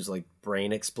killed, whose like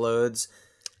brain explodes.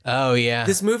 Oh yeah.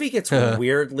 This movie gets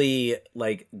weirdly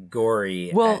like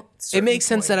gory. Well, it makes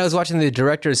sense that I was watching the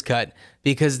director's cut,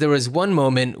 because there was one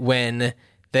moment when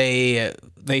they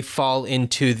fall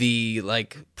into the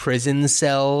like prison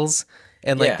cells,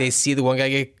 and like Yeah. they see the one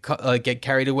guy get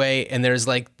carried away, and there's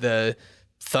like the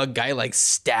thug guy like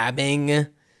stabbing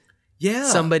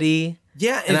somebody.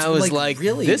 Yeah, And it's I was like,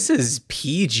 really, this is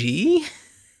PG?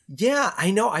 Yeah, I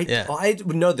know. Yeah. I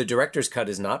no, the director's cut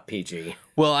is not PG.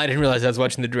 Well, I didn't realize I was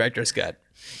watching the director's cut.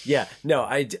 Yeah, no,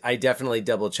 I definitely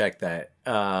double checked that.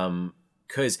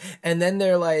 Cause, and then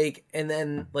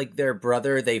their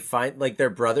brother, they find like their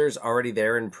brother's already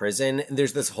there in prison. And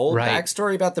there's this whole Right.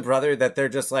 backstory about the brother that they're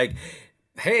just like,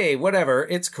 hey, whatever,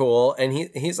 it's cool. And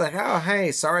he's like, oh,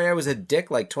 hey, sorry, I was a dick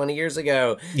like 20 years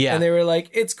ago. Yeah. And they were like,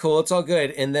 it's cool, it's all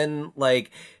good. And then like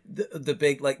the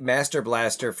big like Master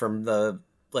Blaster from the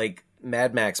like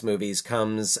Mad Max movies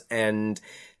comes and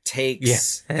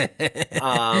takes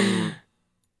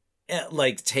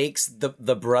takes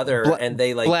the brother and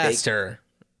they like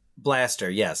Blaster,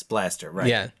 yes, Blaster, right.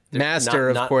 Yeah. Master,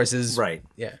 of course, is right.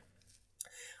 Yeah.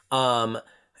 And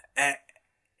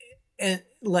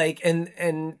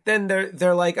then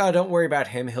they're like, oh, don't worry about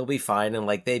him, he'll be fine, and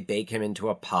like they bake him into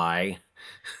a pie.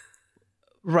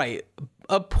 Right.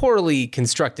 A poorly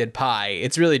constructed pie.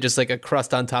 It's really just like a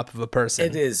crust on top of a person.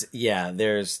 It is, yeah.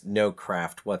 There's no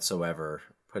craft whatsoever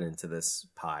put into this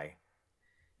pie.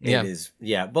 Yeah. It is,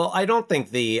 yeah. Well, I don't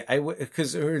think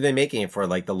because who are they making it for?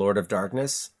 Like the Lord of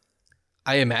Darkness?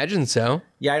 I imagine so.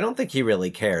 Yeah, I don't think he really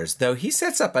cares. Though he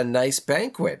sets up a nice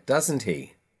banquet, doesn't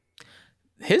he?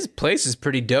 His place is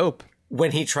pretty dope.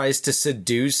 When he tries to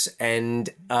seduce and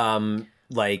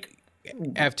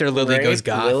after Lily goes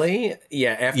goth. Lily?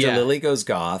 Yeah, after Lily goes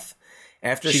goth.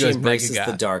 After she goes embraces mega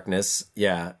the goth. darkness.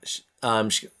 Yeah.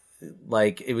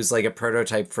 It was like a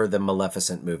prototype for the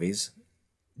Maleficent movies.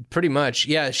 Pretty much.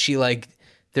 Yeah, she like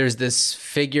there's this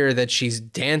figure that she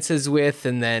dances with,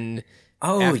 and then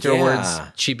afterwards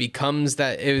she becomes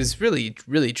that. It was really,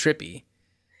 really trippy.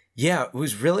 Yeah, it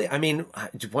was really, I mean,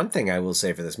 one thing I will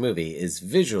say for this movie is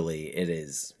visually it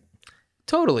is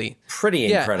Totally. pretty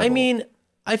incredible. I mean,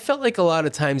 I felt like a lot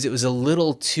of times it was a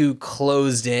little too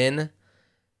closed in.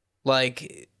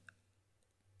 Like,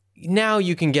 now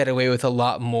you can get away with a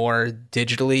lot more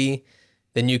digitally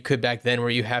than you could back then, where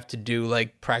you have to do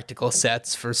like practical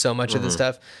sets for so much of the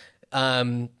stuff.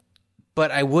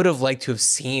 But I would have liked to have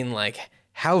seen like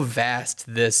how vast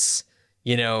this,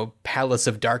 Palace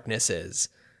of Darkness is.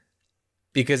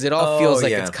 Because it all feels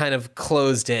like it's kind of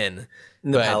closed in.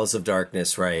 The Palace of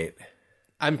Darkness, right.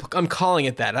 I'm calling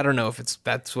it that. I don't know if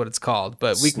that's what it's called,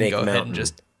 but we Snake can go ahead Mountain. and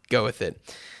just go with it.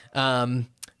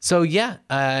 So yeah,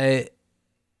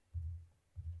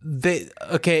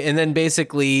 And then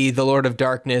basically the Lord of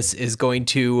Darkness is going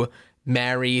to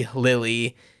marry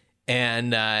Lily,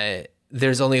 and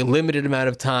there's only a limited amount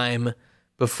of time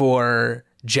before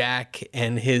Jack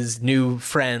and his new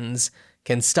friends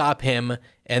can stop him,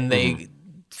 and they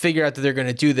figure out that they're going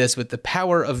to do this with the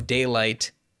power of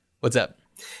daylight. What's up?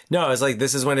 No, it's like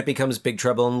this is when it becomes Big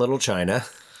Trouble in Little China.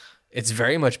 It's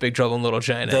very much Big Trouble in Little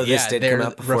China. Though this did come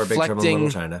out before Big Trouble in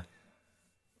Little China.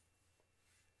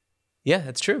 Yeah,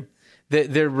 that's true.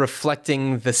 They're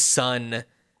reflecting the sun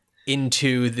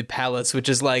into the palace, which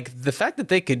is like the fact that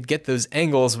they could get those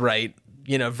angles right,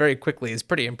 very quickly is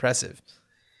pretty impressive.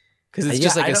 Because it's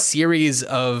just like a series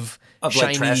of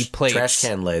shiny like plates. Trash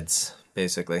can lids,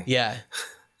 basically. Yeah.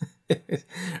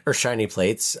 Or shiny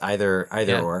plates, either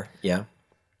or. Yeah.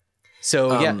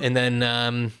 So, and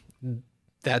then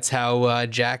that's how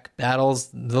Jack battles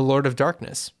the Lord of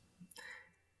Darkness.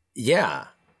 Yeah.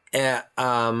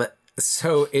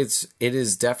 So it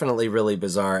is definitely really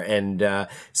bizarre. And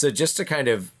so just to kind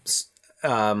of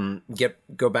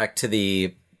go back to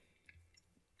the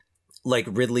like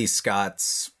Ridley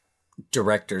Scott's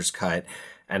director's cut,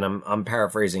 and I'm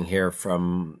paraphrasing here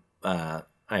from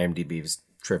IMDb's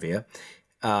trivia,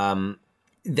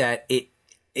 that it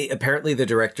apparently the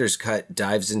director's cut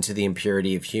dives into the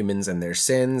impurity of humans and their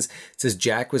sins. It says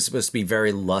Jack was supposed to be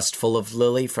very lustful of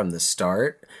Lily from the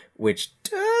start, which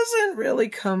doesn't really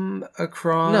come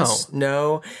across.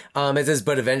 No. It says,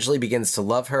 but eventually begins to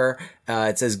love her.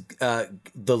 It says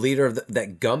the leader of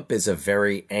that Gump is a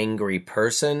very angry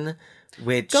person,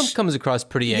 which Gump comes across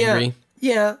pretty angry.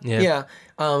 Yeah.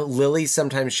 Lily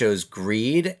sometimes shows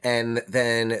greed, and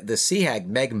then the sea hag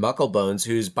Meg Mucklebones,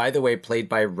 who's by the way played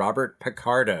by Robert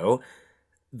Picardo,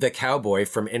 the cowboy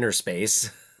from Inner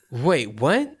Space. Wait,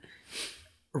 what?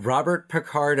 Robert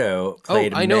Picardo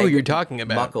played I know Meg who you're talking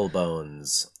about.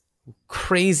 Mucklebones.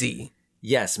 Crazy.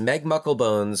 Yes, Meg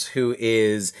Mucklebones, who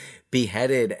is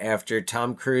beheaded after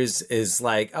Tom Cruise is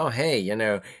like, oh, hey,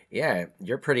 yeah,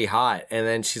 you're pretty hot. And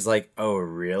then she's like, oh,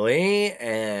 really?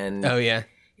 And oh, yeah.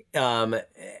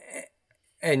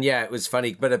 And yeah, it was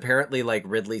funny. But apparently, like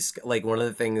Ridley, like one of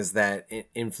the things that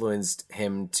influenced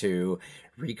him to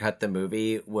recut the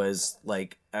movie was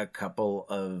like a couple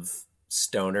of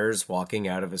stoners walking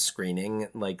out of a screening.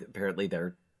 Like apparently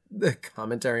the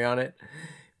commentary on it.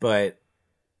 But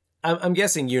I'm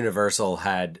guessing Universal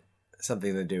had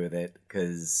something to do with it,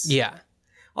 because yeah.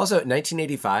 Also,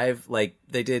 1985, like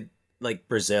they did like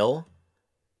Brazil,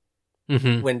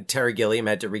 when Terry Gilliam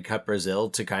had to recut Brazil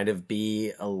to kind of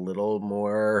be a little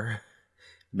more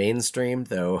mainstream,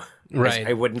 though. Right.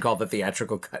 I wouldn't call the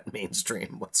theatrical cut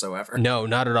mainstream whatsoever. No,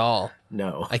 not at all.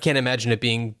 No, I can't imagine it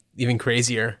being even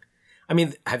crazier. I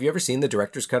mean, have you ever seen the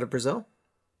director's cut of Brazil?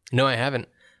 No, I haven't.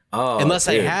 Oh, unless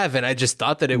dude. I haven't, I just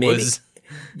thought that it Maybe. was.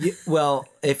 Well,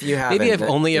 if you haven't, maybe I've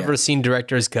only ever seen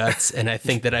director's cuts, and I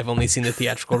think that I've only seen the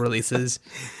theatrical releases.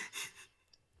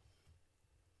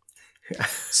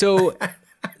 So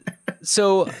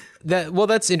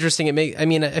that's interesting.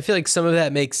 I feel like some of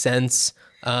that makes sense.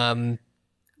 But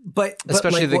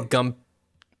especially like, the Gump.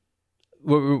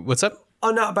 What's up?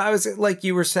 Oh no, but I was like,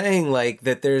 you were saying like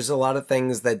that there's a lot of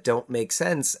things that don't make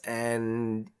sense,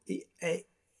 and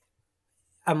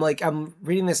I'm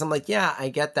reading this, I'm like, yeah, I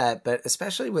get that, but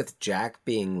especially with Jack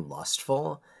being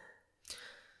lustful.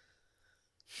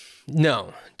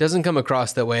 No, doesn't come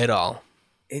across that way at all.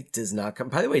 It does not come.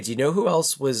 By the way, do you know who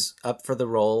else was up for the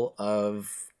role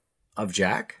of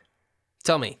Jack?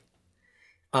 Tell me.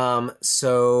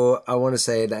 So I want to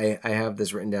say that I have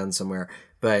this written down somewhere,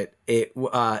 but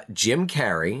Jim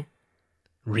Carrey.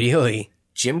 Really?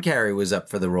 Jim Carrey was up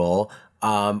for the role.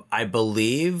 I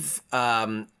believe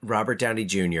Robert Downey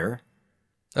Jr.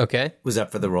 Okay. was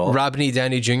up for the role. Rodney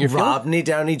Downey Jr. Field? Rodney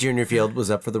Downey Jr. Field was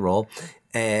up for the role.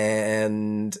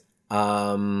 And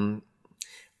oh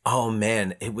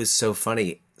man, it was so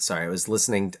funny. Sorry, I was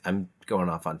listening. I'm going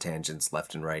off on tangents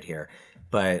left and right here,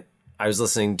 but I was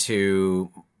listening to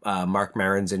Mark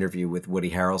Maron's interview with Woody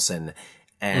Harrelson,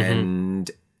 and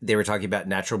they were talking about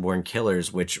Natural Born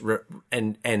Killers, which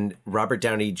and Robert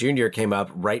Downey Jr. came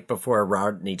up right before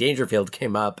Rodney Dangerfield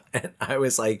came up, and I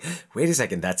was like, wait a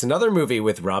second, that's another movie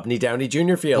with Rodney Downey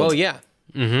Jr. Field. Well, yeah,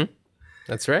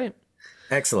 that's right.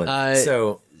 Excellent.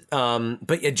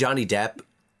 But yeah, Johnny Depp.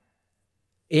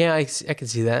 Yeah, I can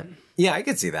see that. Yeah, I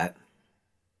could see that.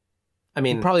 I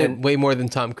mean, probably way more than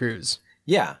Tom Cruise.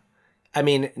 Yeah, I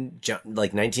mean,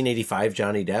 like 1985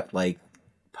 Johnny Depp, like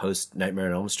post Nightmare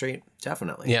on Elm Street,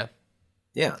 definitely. Yeah.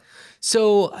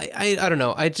 So I don't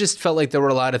know. I just felt like there were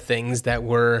a lot of things that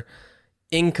were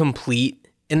incomplete,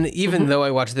 and even though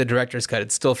I watched the director's cut,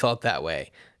 it still felt that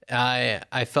way.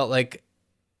 I felt like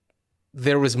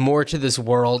there was more to this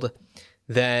world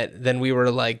than we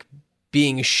were like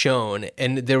being shown,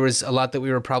 and there was a lot that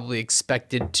we were probably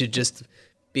expected to just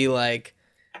be like,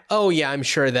 oh yeah, I'm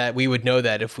sure that we would know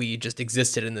that if we just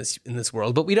existed in this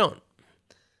world, but we don't.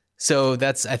 So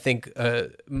that's, I think,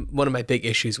 one of my big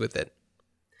issues with it.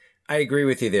 I agree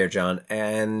with you there, John.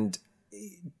 And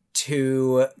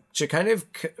to kind of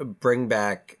bring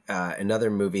back another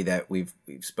movie that we've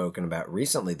spoken about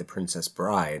recently, The Princess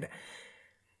Bride.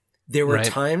 There were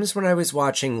times when I was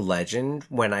watching Legend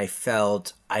when I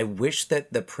felt I wish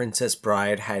that The Princess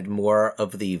Bride had more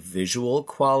of the visual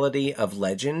quality of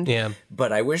Legend. Yeah.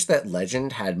 But I wish that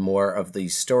Legend had more of the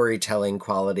storytelling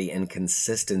quality and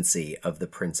consistency of The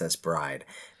Princess Bride.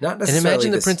 Not necessarily. And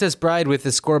imagine The Princess Bride with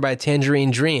the score by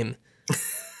Tangerine Dream.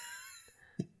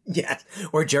 Yeah,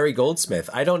 or Jerry Goldsmith.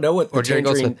 I don't know what the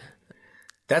Tangerine.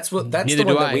 That's the one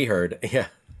that we heard. Yeah.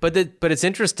 But it's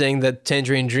interesting that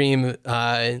Tangerine Dream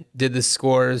did the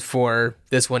scores for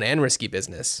this one and Risky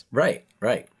Business. Right.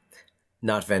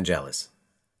 Not Vangelis.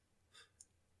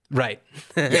 Right.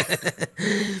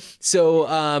 So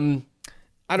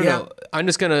I don't know. I'm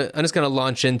just gonna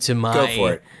launch into my. Go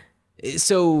for it.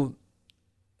 So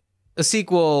a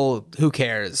sequel, who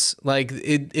cares? Like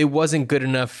it wasn't good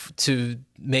enough to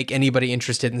make anybody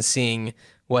interested in seeing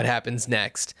what happens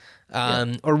next.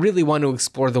 Or really want to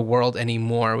explore the world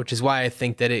anymore, which is why I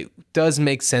think that it does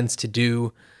make sense to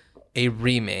do a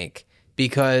remake,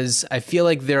 because I feel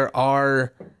like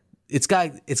it's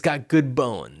got good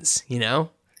bones, you know?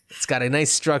 It's got a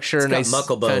nice structure, nice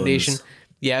foundation.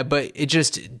 Yeah, but it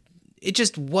just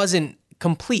wasn't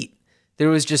complete. There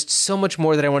was just so much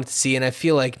more that I wanted to see, and I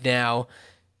feel like now,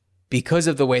 because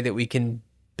of the way that we can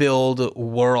build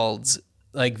worlds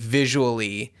like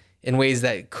visually in ways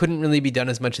that couldn't really be done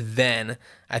as much then,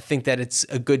 I think that it's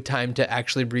a good time to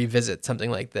actually revisit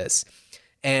something like this.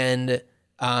 And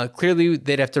clearly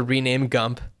they'd have to rename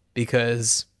Gump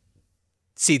because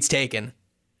seat's taken.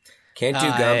 Can't do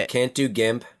Gump, can't do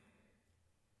Gimp.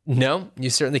 No, you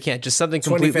certainly can't. Just something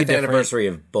completely 25th different. anniversary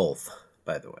of both,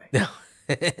 by the way. No.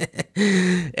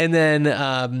 And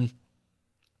then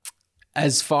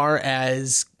as far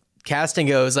as casting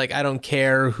goes, like, I don't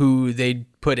care who they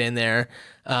put in there.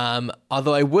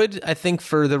 Although I think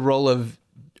for the role of,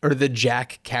 or the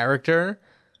Jack character,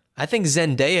 I think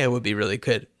Zendaya would be really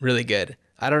good.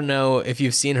 I don't know if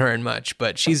you've seen her in much,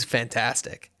 but she's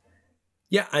fantastic.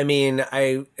 Yeah, I mean,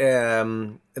 I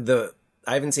haven't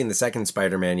seen the second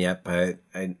Spider-Man yet, but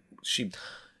she.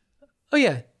 Oh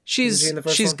yeah, she's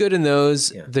good in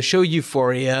those. Yeah. The show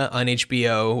Euphoria on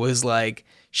HBO was like,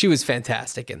 she was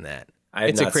fantastic in that.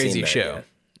 It's a crazy show.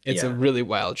 Yet. It's a really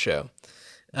wild show.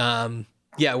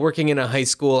 Yeah, working in a high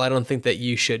school, I don't think that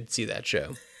you should see that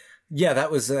show. Yeah,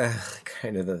 that was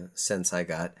kind of the sense I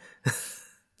got.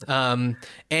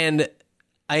 And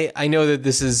I know that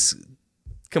this is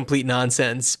complete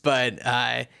nonsense, but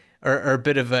or a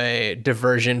bit of a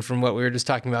diversion from what we were just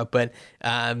talking about. But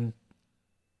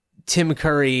Tim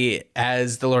Curry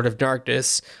as the Lord of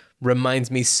Darkness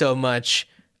reminds me so much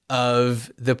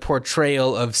of the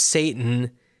portrayal of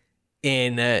Satan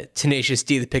in Tenacious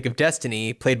D, The Pick of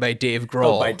Destiny, played by Dave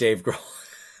Grohl. Oh, by Dave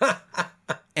Grohl.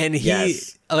 And he,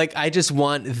 like, I just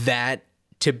want that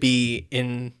to be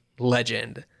in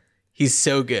Legend. He's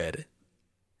so good.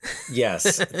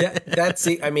 Yes. That's,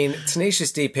 I mean,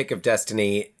 Tenacious D, Pick of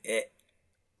Destiny,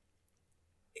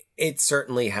 it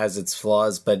certainly has its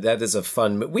flaws, but that is a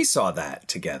fun, we saw that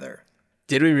together.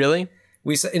 Did we really?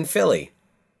 We saw in Philly.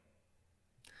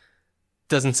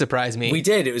 Doesn't surprise me. We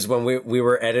did. It was when we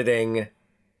were editing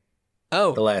The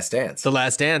Last Dance. The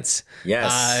Last Dance.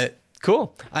 Yes.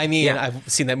 Cool. I mean,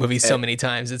 I've seen that movie so many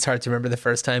times. It's hard to remember the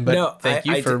first time, but thank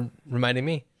you for reminding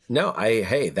me. No,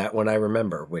 that one I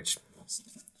remember, which is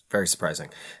very surprising.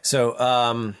 So,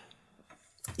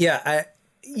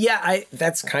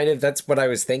 that's what I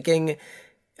was thinking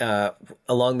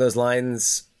along those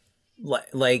lines.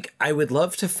 Like, I would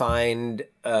love to find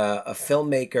a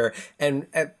filmmaker, and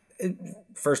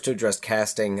first to address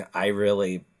casting,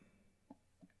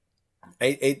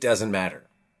 it doesn't matter.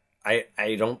 I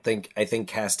think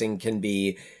casting can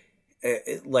be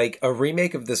like a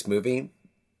remake of this movie.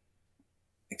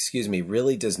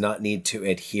 Really does not need to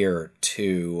adhere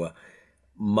to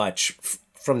much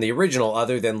from the original,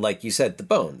 other than, like you said, the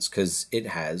bones, because it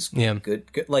has good.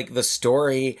 Like, the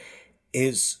story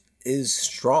is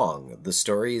strong. The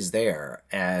story is there,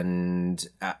 and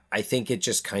I think it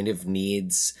just kind of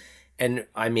needs. And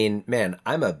I mean, man,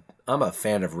 I'm a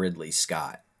fan of Ridley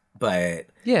Scott, but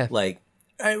like.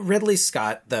 Ridley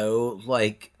Scott, though,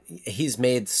 like, he's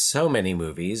made so many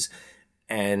movies,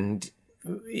 and,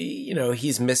 you know,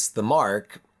 he's missed the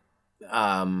mark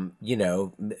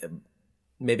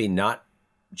maybe not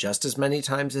just as many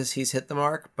times as he's hit the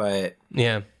mark, but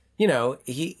Yeah.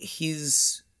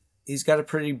 he's got a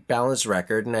pretty balanced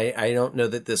record, and I don't know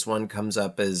that this one comes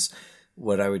up as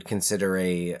what I would consider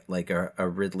a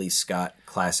Ridley Scott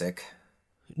classic.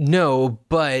 No,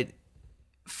 but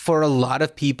for a lot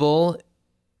of people,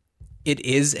 it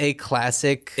is a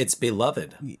classic. It's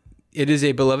beloved. It is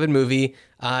a beloved movie,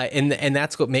 and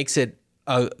that's what makes it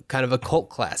a kind of a cult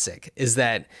classic. Is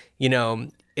that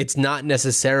it's not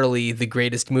necessarily the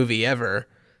greatest movie ever,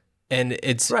 and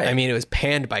it's Right. I mean, it was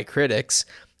panned by critics,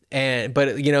 but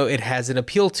it has an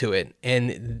appeal to it,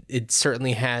 and it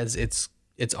certainly has its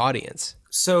audience.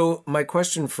 So my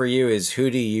question for you is, who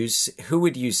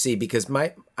would you see? Because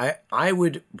I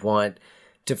would want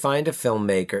to find a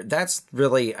filmmaker. That's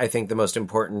really, I think, the most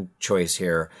important choice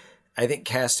here. I think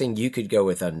casting, you could go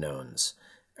with unknowns,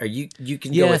 or you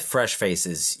can go Yeah. with fresh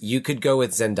faces. You could go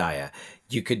with Zendaya.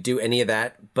 You could do any of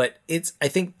that, but I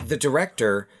think the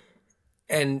director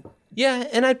and Yeah,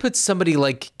 and I'd put somebody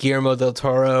like Guillermo del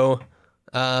Toro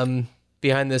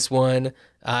behind this one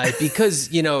because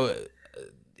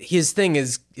his thing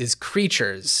is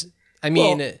creatures. I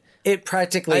mean, well, it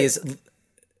practically is.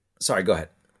 Sorry, go ahead.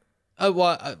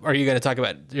 Are you going to talk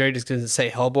about? You're just going to say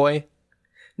Hellboy?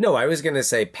 No, I was going to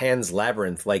say Pan's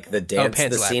Labyrinth, like the dance,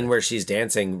 Pan's the scene Labyrinth. where she's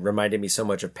dancing reminded me so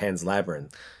much of Pan's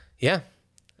Labyrinth. Yeah,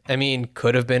 I mean,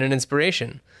 could have been an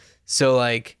inspiration. So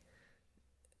like,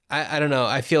 I don't know.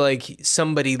 I feel like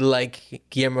somebody like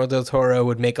Guillermo del Toro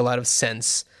would make a lot of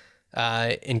sense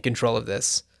in control of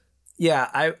this.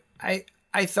 Yeah,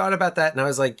 I thought about that, and I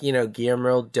was like,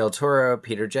 Guillermo del Toro,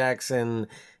 Peter Jackson,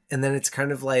 and then it's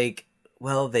kind of like,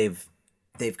 well, they've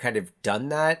kind of done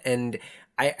that, and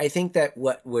I think that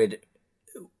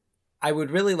I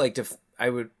would really like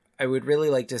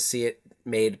to see it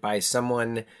made by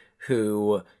someone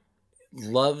who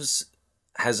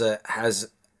has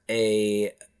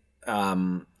a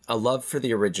love for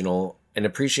the original, an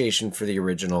appreciation for the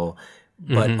original,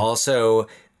 but also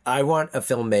I want a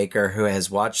filmmaker who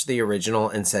has watched the original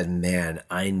and said, man,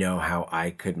 I know how I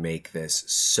could make this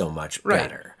so much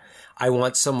better. I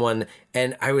want someone,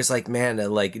 and I was like, man,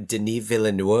 like Denis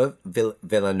Villeneuve,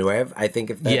 I think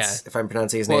if I'm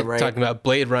pronouncing his name right. Talking about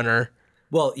Blade Runner.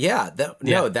 Well, yeah, but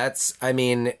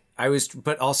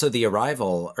also The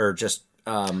Arrival, or just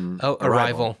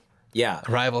Arrival. Yeah,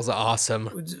 Arrival's awesome.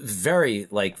 Very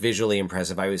like visually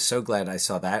impressive. I was so glad I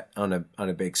saw that on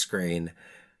a big screen.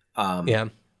 Yeah.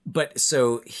 But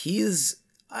so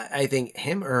I think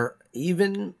him, or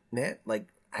even like,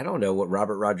 I don't know what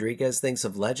Robert Rodriguez thinks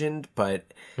of Legend,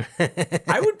 but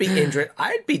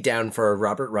I'd be down for a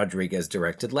Robert Rodriguez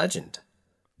directed Legend.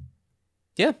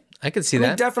 Yeah, I could see I mean,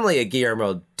 that. definitely a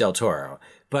Guillermo del Toro,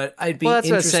 but I'd be Well, that's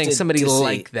what I was interested saying. Somebody to see-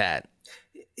 like that.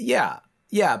 Yeah,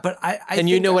 but I And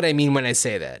you think know what I mean when I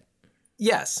say that.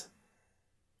 Yes.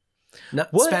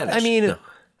 Not What? Spanish. I mean, no.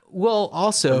 well,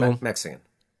 also, Mexican.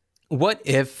 what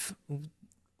if...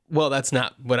 Well, that's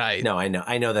not what I... No, I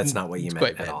know that's not what you meant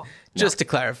quite at bad. all. Just to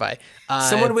clarify.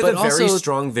 Someone with but a very also-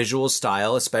 strong visual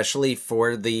style, especially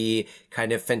for the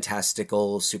kind of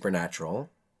fantastical supernatural.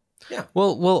 Yeah.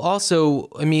 Well, also,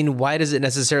 I mean, why does it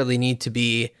necessarily need to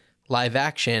be live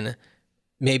action?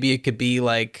 Maybe it could be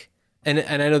like... And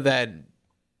I know that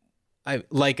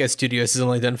Leica Studios has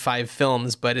only done 5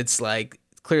 films, but it's like,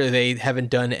 clearly they haven't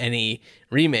done any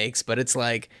remakes, but it's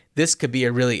like, this could be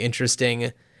a really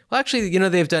interesting... Well, actually,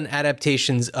 they've done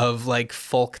adaptations of like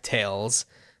folk tales.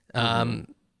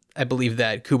 I believe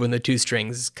that Kubo and the Two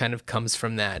Strings kind of comes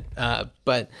from that.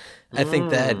 But I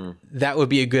think that would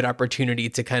be a good opportunity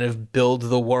to kind of build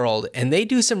the world. And they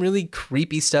do some really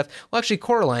creepy stuff. Well, actually,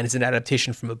 Coraline is an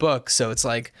adaptation from a book, so it's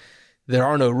like there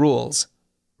are no rules.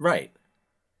 Right.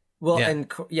 Well, Yeah.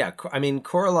 and I mean,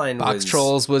 Coraline Box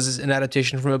Trolls was an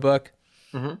adaptation from a book.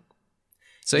 Mm-hmm.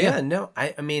 So yeah.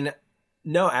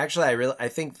 No, actually, I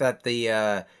think that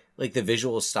the like the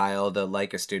visual style, the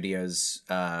Leica Studios,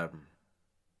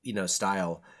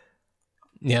 style.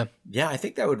 Yeah. Yeah, I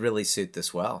think that would really suit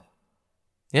this well.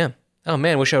 Yeah. Oh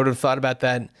man, wish I would have thought about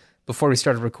that before we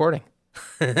started recording.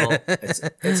 Well,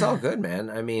 it's all good,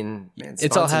 man. I mean,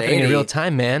 It's all happening in real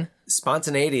time, man.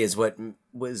 Spontaneity is what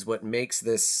makes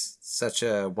this such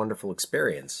a wonderful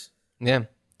experience. Yeah.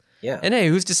 Yeah. And hey,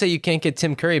 who's to say you can't get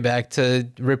Tim Curry back to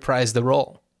reprise the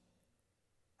role?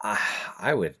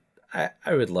 I would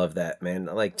love that, man.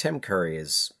 Like, Tim Curry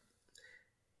is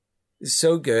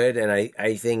so good, and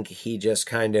I think he just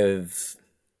kind of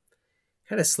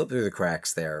slipped through the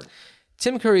cracks there.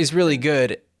 Tim Curry's really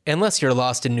good, unless you're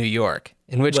lost in New York,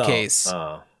 in which case,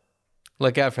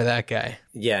 look out for that guy.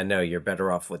 Yeah, no, you're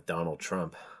better off with Donald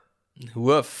Trump.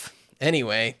 Woof.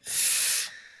 Anyway.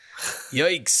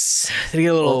 Yikes. Did it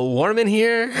get a little warm in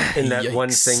here? In that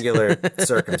one singular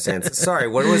circumstance. Sorry,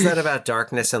 what was that about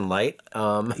darkness and light?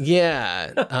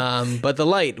 Yeah, but the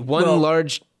light. One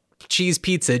large cheese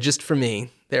pizza just for me.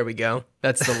 There we go.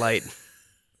 That's the light.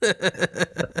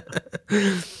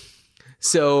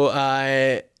 So,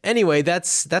 anyway,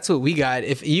 that's what we got.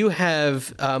 If you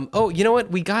have... you know what?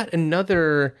 We got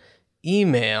another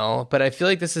email, but I feel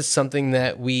like this is something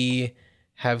that we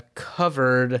have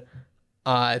covered...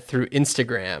 through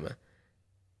Instagram.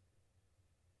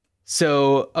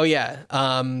 So,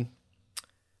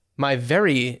 my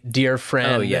very dear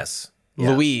friend,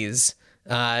 Louise,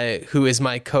 who is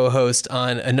my co-host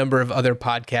on a number of other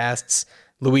podcasts,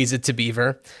 Louisa to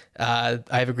Beaver. I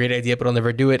have a great idea, but I'll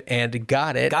never do it, and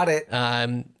got it.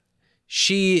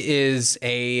 She is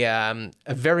a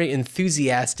very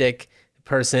enthusiastic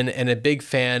person and a big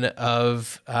fan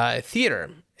of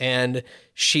theater. And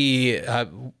she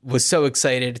was so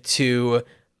excited to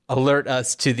alert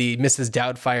us to the Mrs.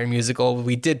 Doubtfire musical.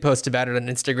 We did post about it on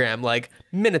Instagram like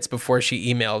minutes before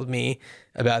she emailed me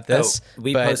about this.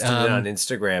 We posted it on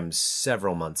Instagram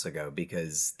several months ago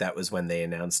because that was when they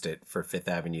announced it for Fifth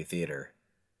Avenue Theater.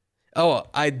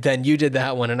 Then you did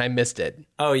that one and I missed it.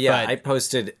 Oh, yeah. I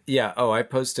posted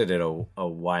it a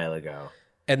while ago.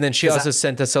 And then she also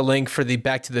sent us a link for the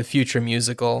Back to the Future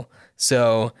musical.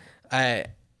 So I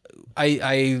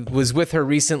was with her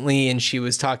recently and she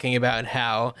was talking about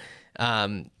how,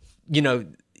 I know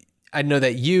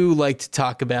that you like to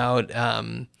talk about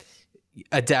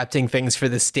adapting things for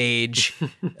the stage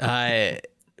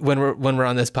when we're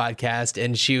on this podcast.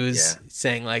 And she was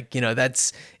saying like,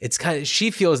 it's kind of, she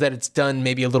feels that it's done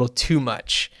maybe a little too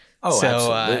much. Oh,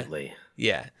 so, absolutely.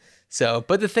 Yeah. So,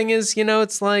 but the thing is,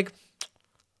 it's like,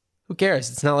 who cares?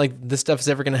 It's not like this stuff is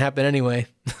ever going to happen anyway.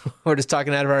 We're just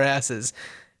talking out of our asses.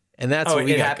 And that's what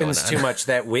we got going on. It happens too much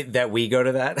that we go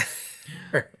to that?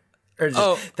 or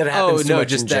just that it happens too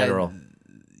much in general?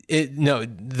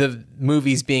 The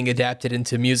movies being adapted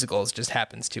into musicals just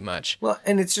happens too much. Well,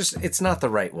 and it's not the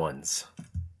right ones.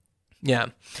 Yeah.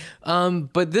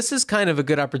 But this is kind of a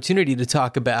good opportunity to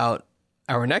talk about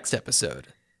our next episode.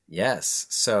 Yes.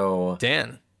 So...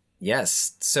 Dan.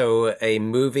 Yes. So a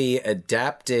movie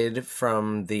adapted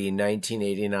from the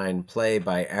 1989 play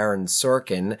by Aaron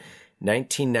Sorkin...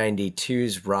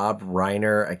 1992's Rob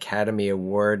Reiner Academy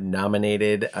Award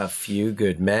nominated A Few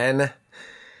Good Men.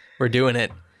 We're doing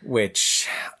it. Which,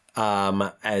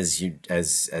 as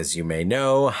you may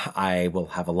know, I will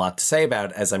have a lot to say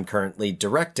about as I'm currently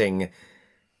directing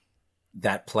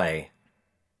that play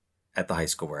at the high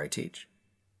school where I teach.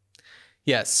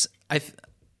 Yes, I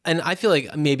feel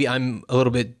like maybe I'm a little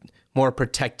bit more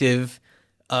protective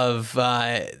of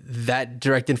that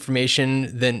direct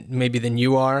information than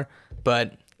you are.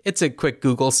 But it's a quick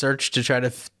Google search to try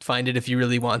to find it if you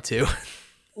really want to.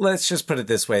 Let's just put it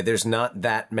this way. There's not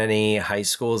that many high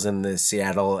schools in the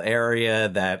Seattle area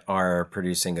that are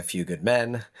producing A Few Good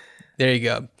Men. There you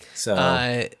go. So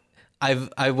I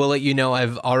will let you know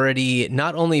I've already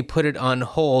not only put it on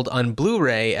hold on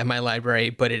Blu-ray at my library,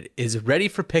 but it is ready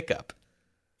for pickup.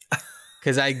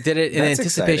 Because I did it in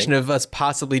anticipation of us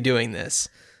possibly doing this.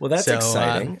 Well, that's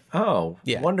exciting.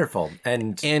 Wonderful.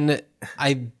 And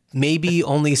I maybe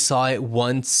only saw it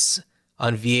once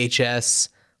on VHS,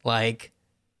 like,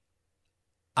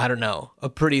 I don't know, a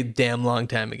pretty damn long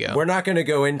time ago. We're not going to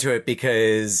go into it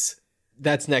because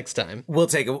that's next time. We'll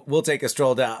take a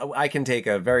stroll down. I can take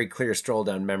a very clear stroll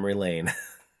down memory lane.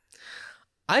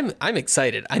 I'm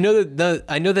excited. I know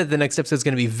that the next episode is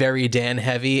going to be very Dan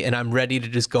heavy, and I'm ready to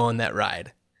just go on that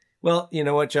ride. Well, you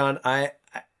know what, John?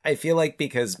 I feel like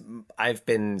because I've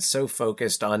been so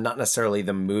focused on not necessarily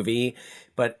the movie,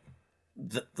 but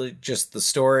just the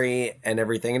story and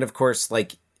everything. And of course,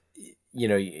 like,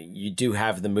 you do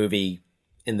have the movie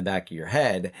in the back of your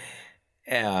head,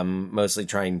 mostly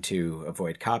trying to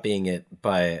avoid copying it.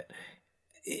 But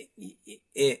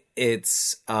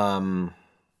it's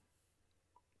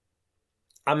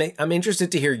I'm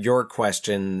interested to hear your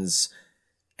questions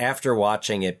after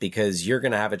watching it, because you're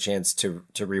going to have a chance to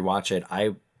rewatch it.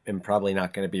 I am probably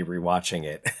not going to be rewatching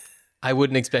it. I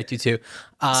wouldn't expect you to.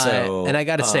 And I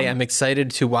got to say, I'm excited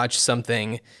to watch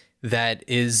something that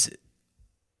is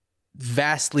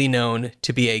vastly known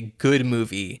to be a good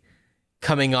movie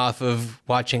coming off of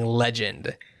watching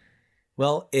Legend.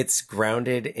 Well, it's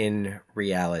grounded in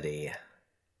reality.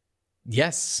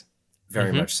 Yes.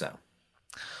 Very much so.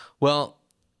 Well,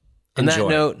 on that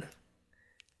note,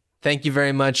 thank you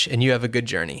very much, and you have a good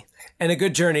journey. And a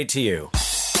good journey to you.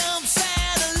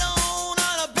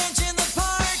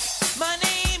 My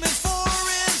name is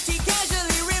Forrest, he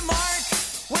casually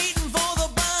remarked, waiting for the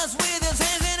bus with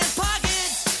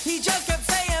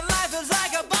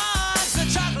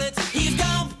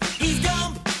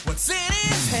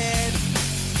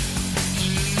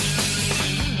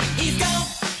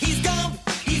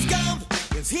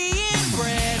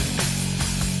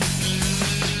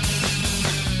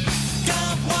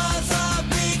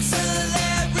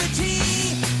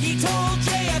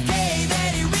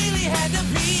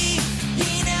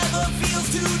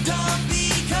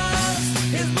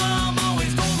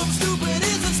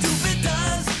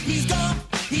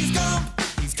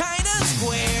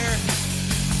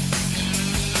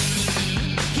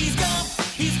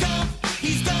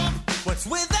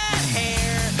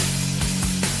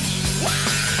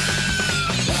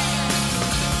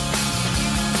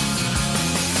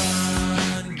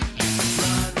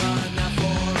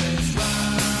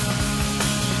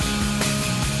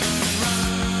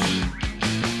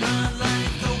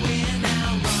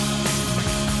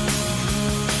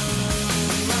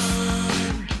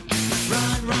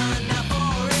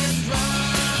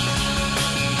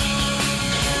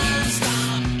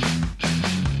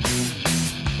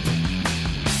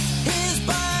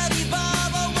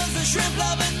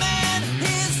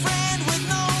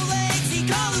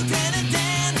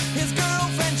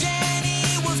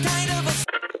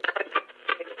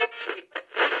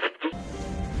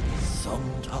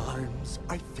Sometimes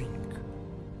I think,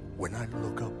 when I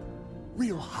look up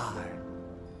real high,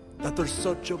 that there's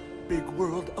such a big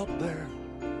world up there.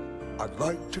 I'd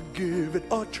like to give it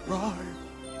a try.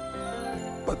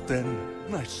 But then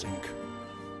I sink,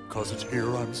 'cause it's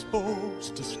here I'm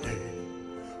supposed to stay.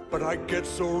 But I get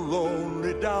so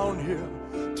lonely down here.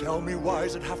 Tell me, why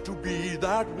does it have to be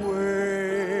that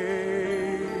way?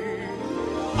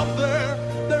 Up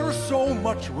there is so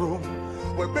much room,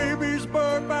 where babies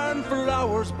burp and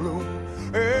flowers bloom.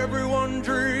 Everyone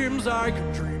dreams, I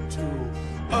can dream too.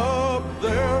 Up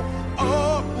there,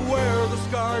 up where the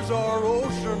skies are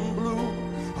ocean blue,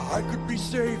 I could be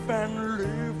safe and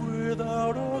live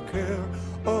without a care.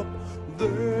 Up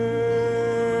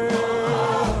there,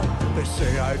 they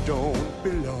say I don't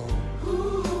belong,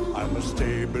 I must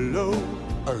stay below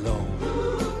alone.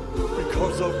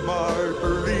 Because of my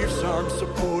beliefs, I'm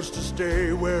supposed to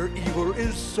stay where evil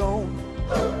is sown.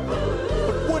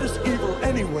 But what is evil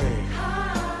anyway?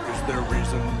 Is there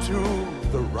reason to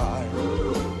the rhyme?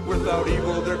 Without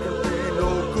evil there can be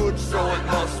no good, so it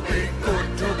must be good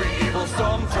to be evil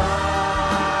sometime.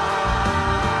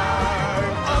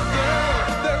 Up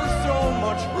there is so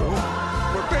much room,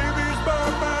 where babies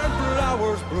burp and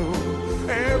flowers bloom.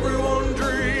 Everyone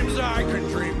dreams, I can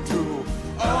dream too.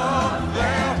 Up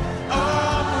there,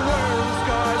 up where the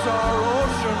skies are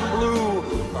ocean blue,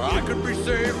 I could be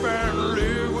safe and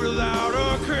live